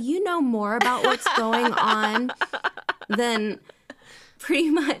 kid, you know more about what's going on than pretty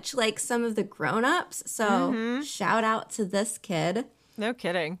much like some of the grown-ups. So shout out to this kid. No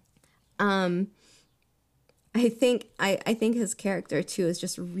kidding. I think his character too is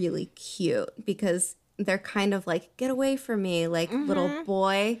just really cute because they're kind of like, get away from me, like little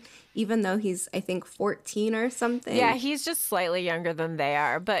boy, even though he's, I think, 14 or something. Yeah, he's just slightly younger than they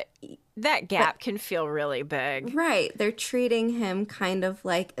are, but that gap can feel really big. Right. They're treating him kind of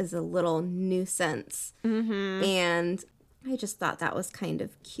like as a little nuisance. And I just thought that was kind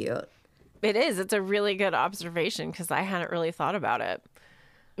of cute. It is. It's a really good observation because I hadn't really thought about it.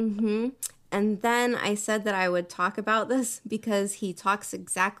 And then I said that I would talk about this because he talks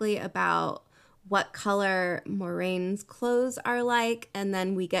exactly about what color Moraine's clothes are like. And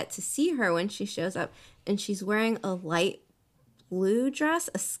then we get to see her when she shows up, and she's wearing a light blue dress,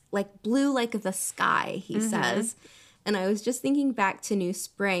 like blue like the sky, he says. And I was just thinking back to New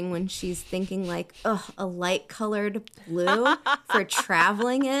Spring when she's thinking like, ugh, a light colored blue for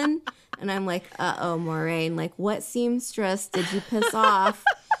traveling in. And I'm like, uh-oh, Moraine, like what seamstress did you piss off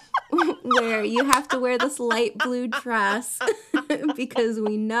where you have to wear this light blue dress because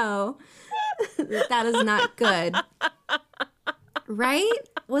we know that is not good. Right?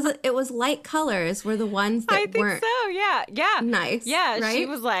 It was light colors were the ones that I think weren't so. Yeah. nice. Yeah. right? She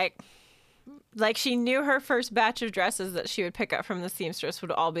was like she knew her first batch of dresses that she would pick up from the seamstress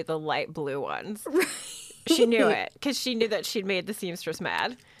would all be the light blue ones. Right. She knew it because she knew that she'd made the seamstress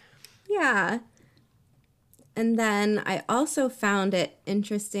mad. Yeah. And then I also found it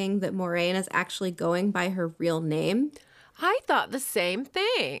interesting that Moraine is actually going by her real name. I thought the same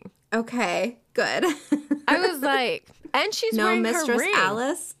thing. Okay, good. I was like, and she's no wearing Mistress her ring.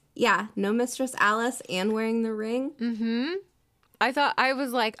 Alice. Yeah, no Mistress Alice and wearing the ring. Mm-hmm. I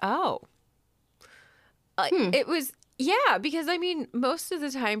was like, oh. It was, yeah, because I mean, most of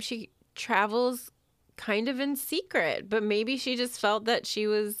the time she travels kind of in secret, but maybe she just felt that she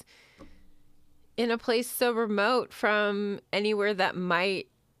was in a place so remote from anywhere that might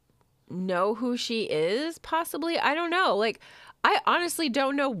know who she is, possibly. I don't know. Like, I honestly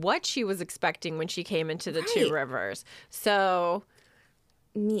don't know what she was expecting when she came into the Two Rivers. So.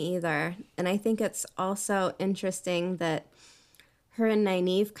 Me either. And I think it's also interesting that her and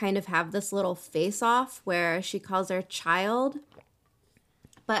Nynaeve kind of have this little face-off where she calls her child.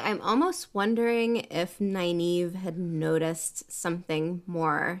 But I'm almost wondering if Nynaeve had noticed something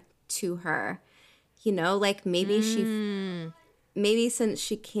more to her. You know, like maybe maybe since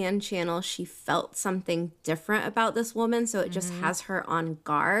she can channel, she felt something different about this woman, so it just has her on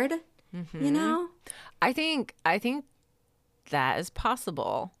guard, you know? I think that is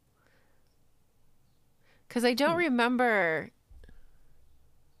possible. Because I don't remember.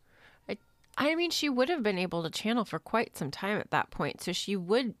 I mean, she would have been able to channel for quite some time at that point. So she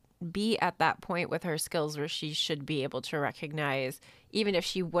would be at that point with her skills where she should be able to recognize, even if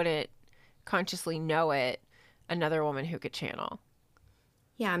she wouldn't consciously know it, another woman who could channel.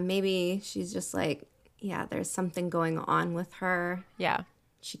 Yeah, maybe she's just like, yeah, there's something going on with her. Yeah.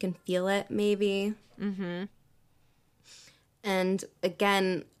 She can feel it, maybe. Mm-hmm. And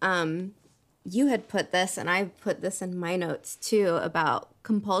again, you had put this, and I put this in my notes too, about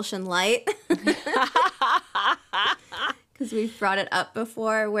compulsion light. Because we've brought it up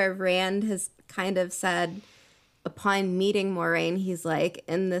before, where Rand has kind of said, upon meeting Moraine, he's like,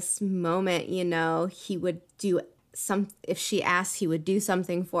 in this moment, you know, he would do if she asked, he would do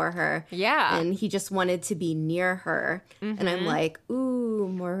something for her. Yeah. And he just wanted to be near her. And I'm like, ooh,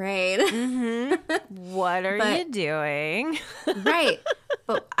 Moraine. What are you doing? Right.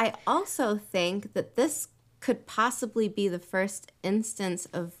 But I also think that this could possibly be the first instance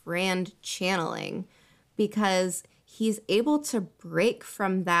of Rand channeling, because he's able to break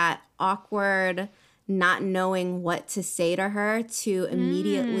from that awkward not knowing what to say to her to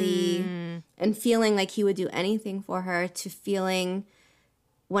immediately and feeling like he would do anything for her to feeling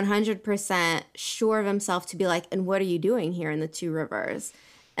 100% sure of himself to be like, and what are you doing here in the Two Rivers?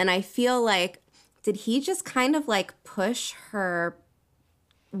 And I feel like, did he just kind of like push her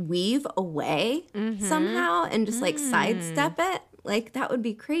weave away somehow and just like sidestep it? Like, that would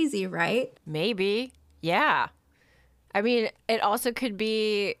be crazy, right? Maybe. Yeah. I mean, it also could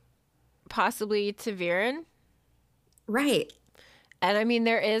be possibly ta'veren. Right. And I mean,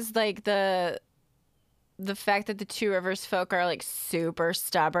 there is like the fact that the Two Rivers folk are like super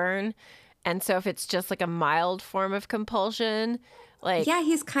stubborn. And so if it's just like a mild form of compulsion, like. Yeah,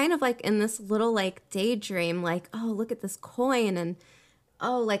 he's kind of like in this little like daydream, like, oh, look at this coin, and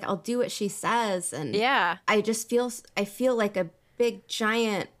oh, like I'll do what she says. And yeah. I feel like a big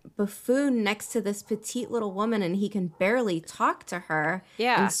giant buffoon next to this petite little woman, and he can barely talk to her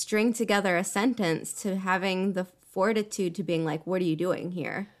and string together a sentence to having the fortitude to being like, what are you doing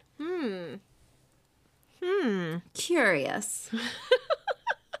here? Curious.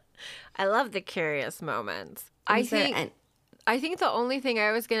 I love the curious moments. I think the only thing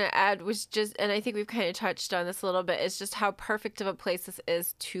I was going to add was just, and I think we've kind of touched on this a little bit, is just how perfect of a place this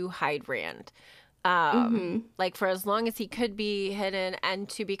is to hide Rand. Like for as long as he could be hidden and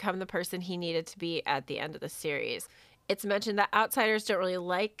to become the person he needed to be at the end of the series. It's mentioned that outsiders don't really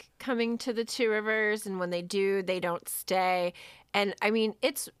like coming to the Two Rivers, and when they do, they don't stay. And I mean,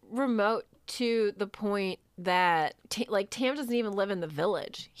 it's remote to the point that Tam doesn't even live in the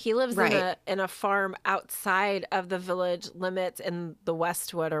village. He lives Right. in a farm outside of the village limits in the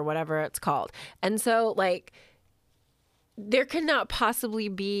Westwood or whatever it's called. And so like there could not possibly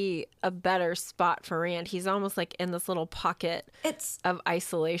be a better spot for Rand. He's almost like in this little pocket It's of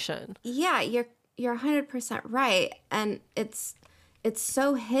isolation. yeah, you're 100% right, and it's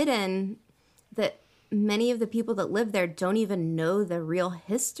so hidden that many of the people that live there don't even know the real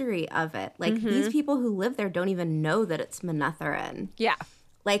history of it. Like these people who live there don't even know that it's Manetheren. Yeah.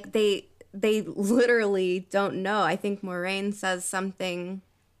 Like they literally don't know. I think Moraine says something.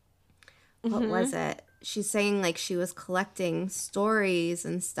 What was it? She's saying like she was collecting stories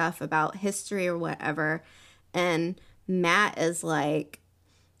and stuff about history or whatever, and Matt is like,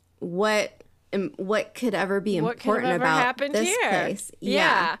 what could ever be What could have important ever about happened this here? place?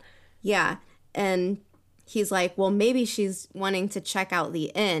 Yeah. Yeah. And he's like, well, maybe she's wanting to check out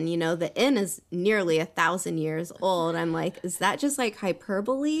the inn. You know, the inn is nearly 1,000 years old. I'm like, is that just like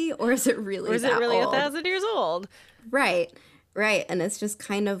hyperbole, or is it really Or is that it really old? 1,000 years old? Right. And it's just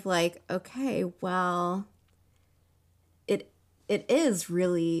kind of like, okay, well, it is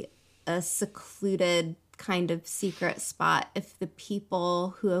really a secluded kind of secret spot if the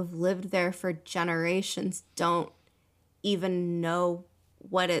people who have lived there for generations don't even know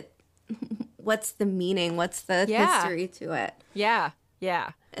what's the meaning, what's the Yeah. history to it. Yeah.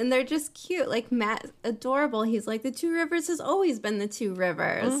 Yeah. And they're just cute. Like Matt's adorable. He's like, the Two Rivers has always been the Two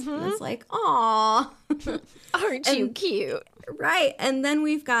Rivers. And it's like, aw. Aren't you cute? Right. And then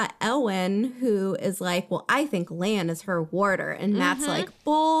we've got Elwyn, who is like, well, I think Lan is her warder. And Matt's like,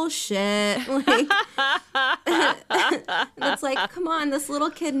 bullshit. Like, and it's like, come on, this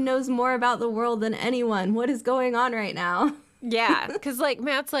little kid knows more about the world than anyone. What is going on right now? Yeah, because like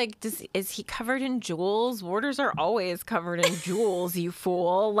Matt's like, is he covered in jewels? Warders are always covered in jewels, you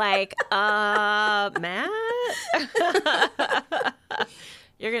fool. Like, Matt,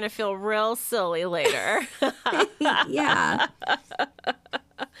 you're gonna feel real silly later. Yeah.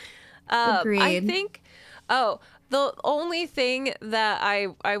 Agreed. I think. Oh, the only thing that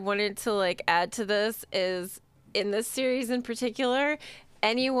I wanted to like add to this is in this series in particular.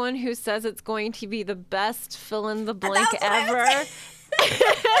 Anyone who says it's going to be the best fill in the blank ever. I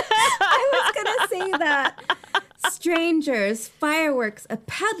was going to say that. Strangers, fireworks, a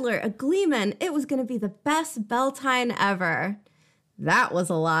peddler, a gleeman. It was going to be the best Beltane ever. That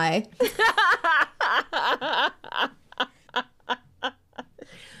was a lie.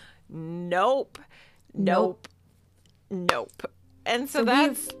 Nope. And so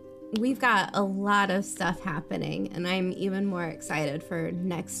that's. We've got a lot of stuff happening, and I'm even more excited for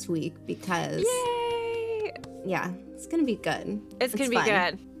next week because, Yay! yeah, it's going to be good. It's going to be fun.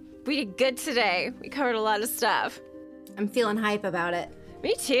 good. We did good today. We covered a lot of stuff. I'm feeling hype about it.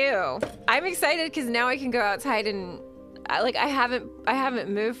 Me too. I'm excited because now I can go outside and I haven't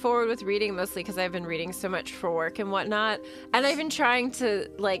moved forward with reading, mostly because I've been reading so much for work and whatnot. And I've been trying to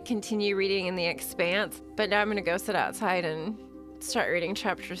like continue reading in The Expanse, but now I'm going to go sit outside and start reading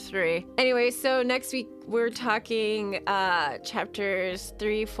chapter 3. Anyway, so next week we're talking chapters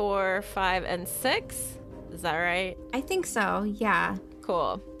 3, 4, 5, and 6. Is that right? I think so, yeah.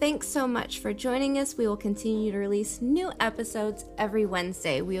 Cool. Thanks so much for joining us. We will continue to release new episodes every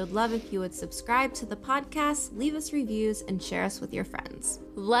Wednesday. We would love if you would subscribe to the podcast, leave us reviews, and share us with your friends.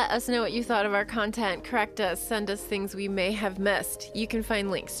 Let us know what you thought of our content. Correct us. Send us things we may have missed. You can find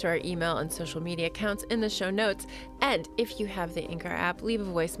links to our email and social media accounts in the show notes. And if you have the Anchor app, leave a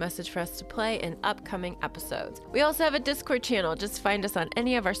voice message for us to play in upcoming episodes. We also have a Discord channel. Just find us on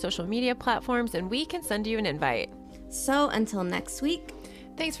any of our social media platforms and we can send you an invite. So until next week,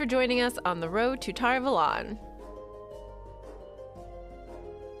 Thanks for joining us on the road to Tar Valon.